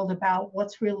planning world about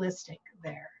what's realistic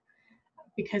there,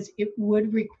 because it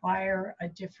would require a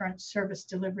different service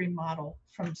delivery model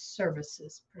from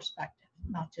services perspective,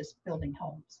 not just building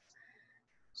homes.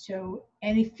 So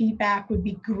any feedback would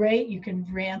be great. You can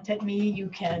rant at me, you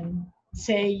can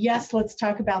say, yes, let's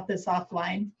talk about this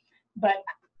offline, but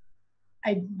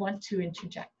I want to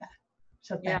interject that.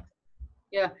 So thanks.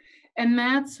 Yeah, and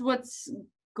that's what's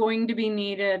going to be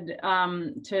needed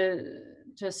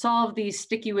to solve these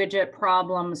sticky widget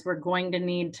problems. We're going to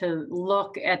need to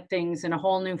look at things in a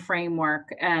whole new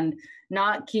framework and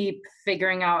not keep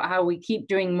figuring out how we keep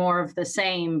doing more of the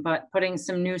same, but putting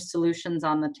some new solutions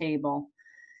on the table.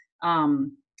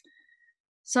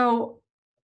 So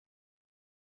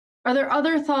are there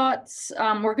other thoughts?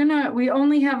 We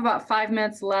only have about 5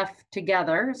 minutes left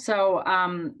together. So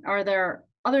are there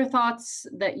other thoughts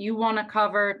that you want to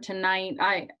cover tonight?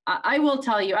 I will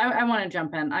tell you, I want to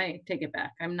jump in. I take it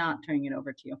back. I'm not turning it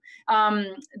over to you.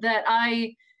 That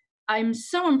I'm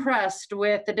so impressed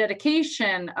with the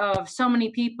dedication of so many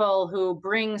people who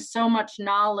bring so much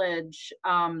knowledge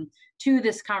to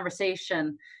this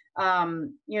conversation.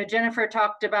 Jennifer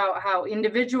talked about how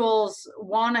individuals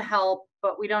want to help,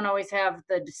 but we don't always have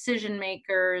the decision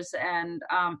makers, and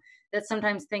that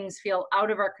sometimes things feel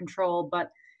out of our control. But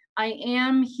I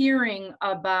am hearing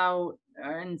about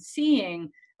and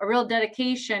seeing a real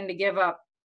dedication to give up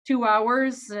 2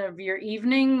 hours of your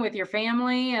evening with your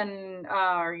family and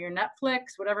or your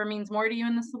Netflix, whatever means more to you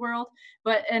in this world,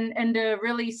 but and to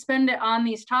really spend it on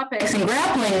these topics and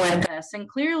grappling with this. And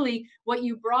clearly what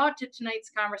you brought to tonight's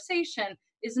conversation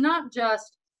is not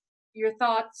just your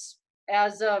thoughts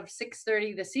as of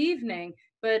 6:30 this evening,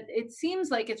 but it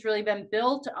seems like it's really been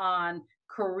built on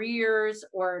careers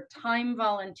or time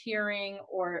volunteering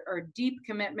or deep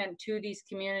commitment to these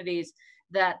communities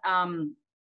that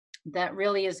that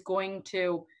really is going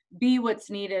to be what's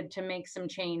needed to make some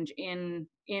change in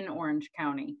Orange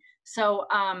County. So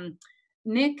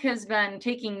Nick has been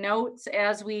taking notes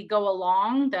as we go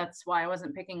along. That's why I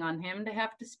wasn't picking on him to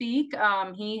have to speak.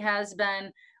 He has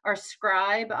been our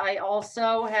scribe. I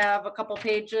also have a couple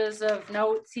pages of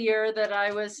notes here that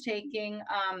I was taking,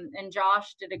 and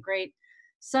Josh did a great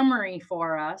summary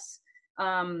for us.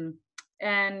 I'm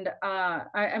going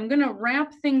to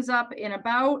wrap things up in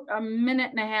about a minute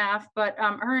and a half, but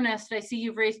Ernest, I see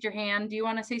you've raised your hand. Do you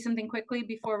want to say something quickly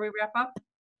before we wrap up?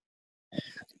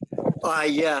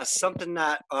 Yeah, something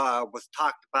that was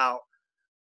talked about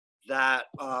that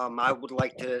I would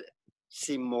like to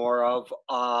see more of.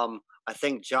 I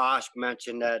think Josh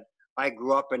mentioned that I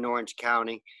grew up in Orange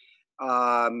County,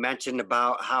 mentioned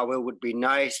about how it would be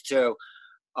nice to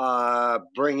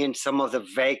bring in some of the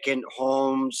vacant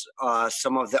homes,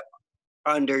 some of the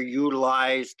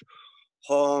underutilized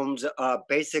homes,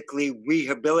 basically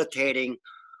rehabilitating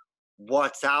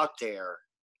what's out there.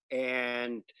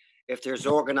 And if there's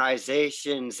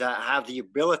organizations that have the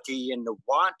ability and the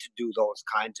want to do those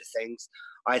kinds of things,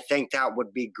 I think that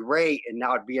would be great, and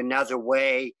that would be another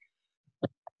way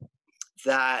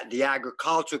that the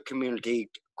agriculture community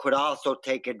could also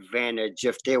take advantage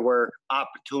if there were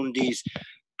opportunities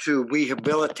to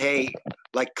rehabilitate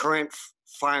like current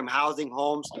farm housing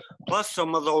homes, plus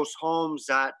some of those homes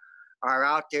that are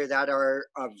out there that are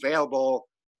available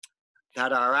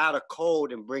that are out of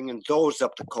code, and bringing those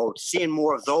up to code. Seeing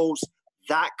more of those,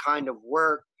 that kind of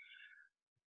work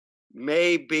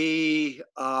may be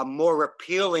more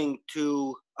appealing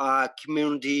to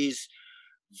communities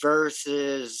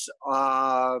versus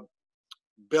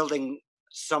building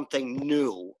something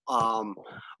new.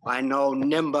 I know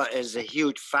NIMBA is a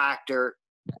huge factor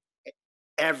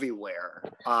everywhere,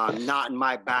 not in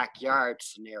my backyard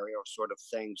scenario sort of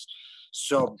things.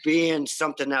 So being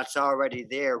something that's already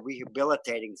there,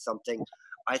 rehabilitating something,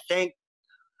 I think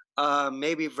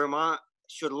maybe Vermont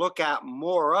should look at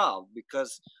more of,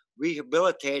 because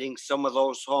rehabilitating some of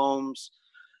those homes,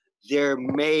 there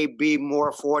may be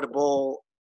more affordable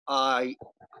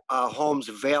homes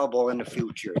available in the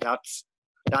future. That's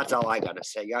all I got to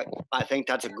say. I think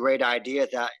that's a great idea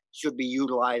that should be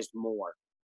utilized more.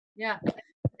 Yeah.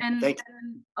 And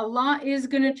a lot is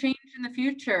going to change in the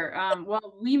future.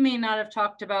 Well, we may not have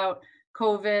talked about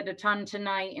COVID a ton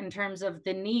tonight in terms of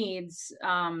the needs.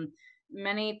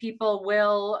 Many people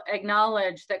will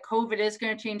acknowledge that COVID is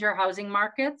going to change our housing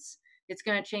markets. It's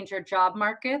going to change our job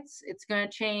markets. It's going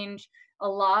to change a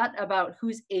lot about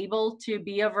who's able to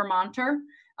be a Vermonter,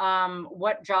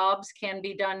 what jobs can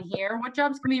be done here, what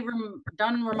jobs can be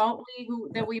done remotely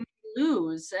that we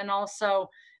lose, and also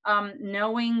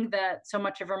knowing that so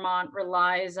much of Vermont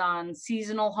relies on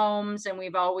seasonal homes, and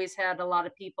we've always had a lot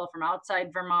of people from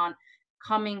outside Vermont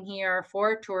coming here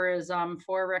for tourism,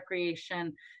 for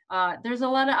recreation. There's a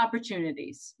lot of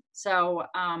opportunities. So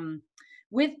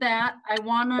with that, I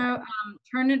want to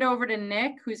turn it over to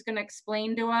Nick, who's going to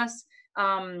explain to us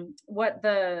what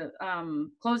the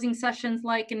closing session's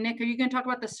like. And Nick, are you going to talk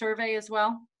about the survey as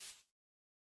well?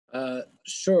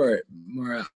 Sure,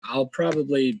 Maura. I'll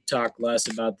probably talk less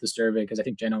about the survey because I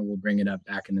think Jenna will bring it up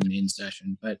back in the main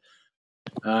session. But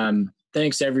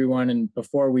thanks, everyone. And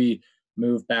before we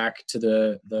move back to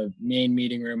the main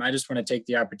meeting room, I just want to take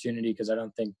the opportunity, because I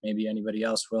don't think maybe anybody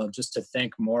else will, just to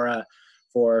thank Maura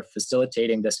for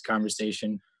facilitating this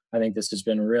conversation. I think this has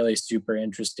been really super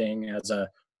interesting. As a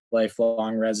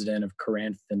lifelong resident of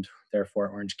Corinth and therefore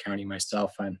Orange County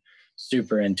myself, I'm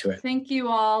super into it. Thank you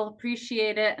all.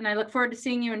 Appreciate it. And I look forward to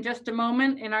seeing you in just a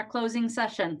moment in our closing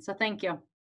session. So thank you.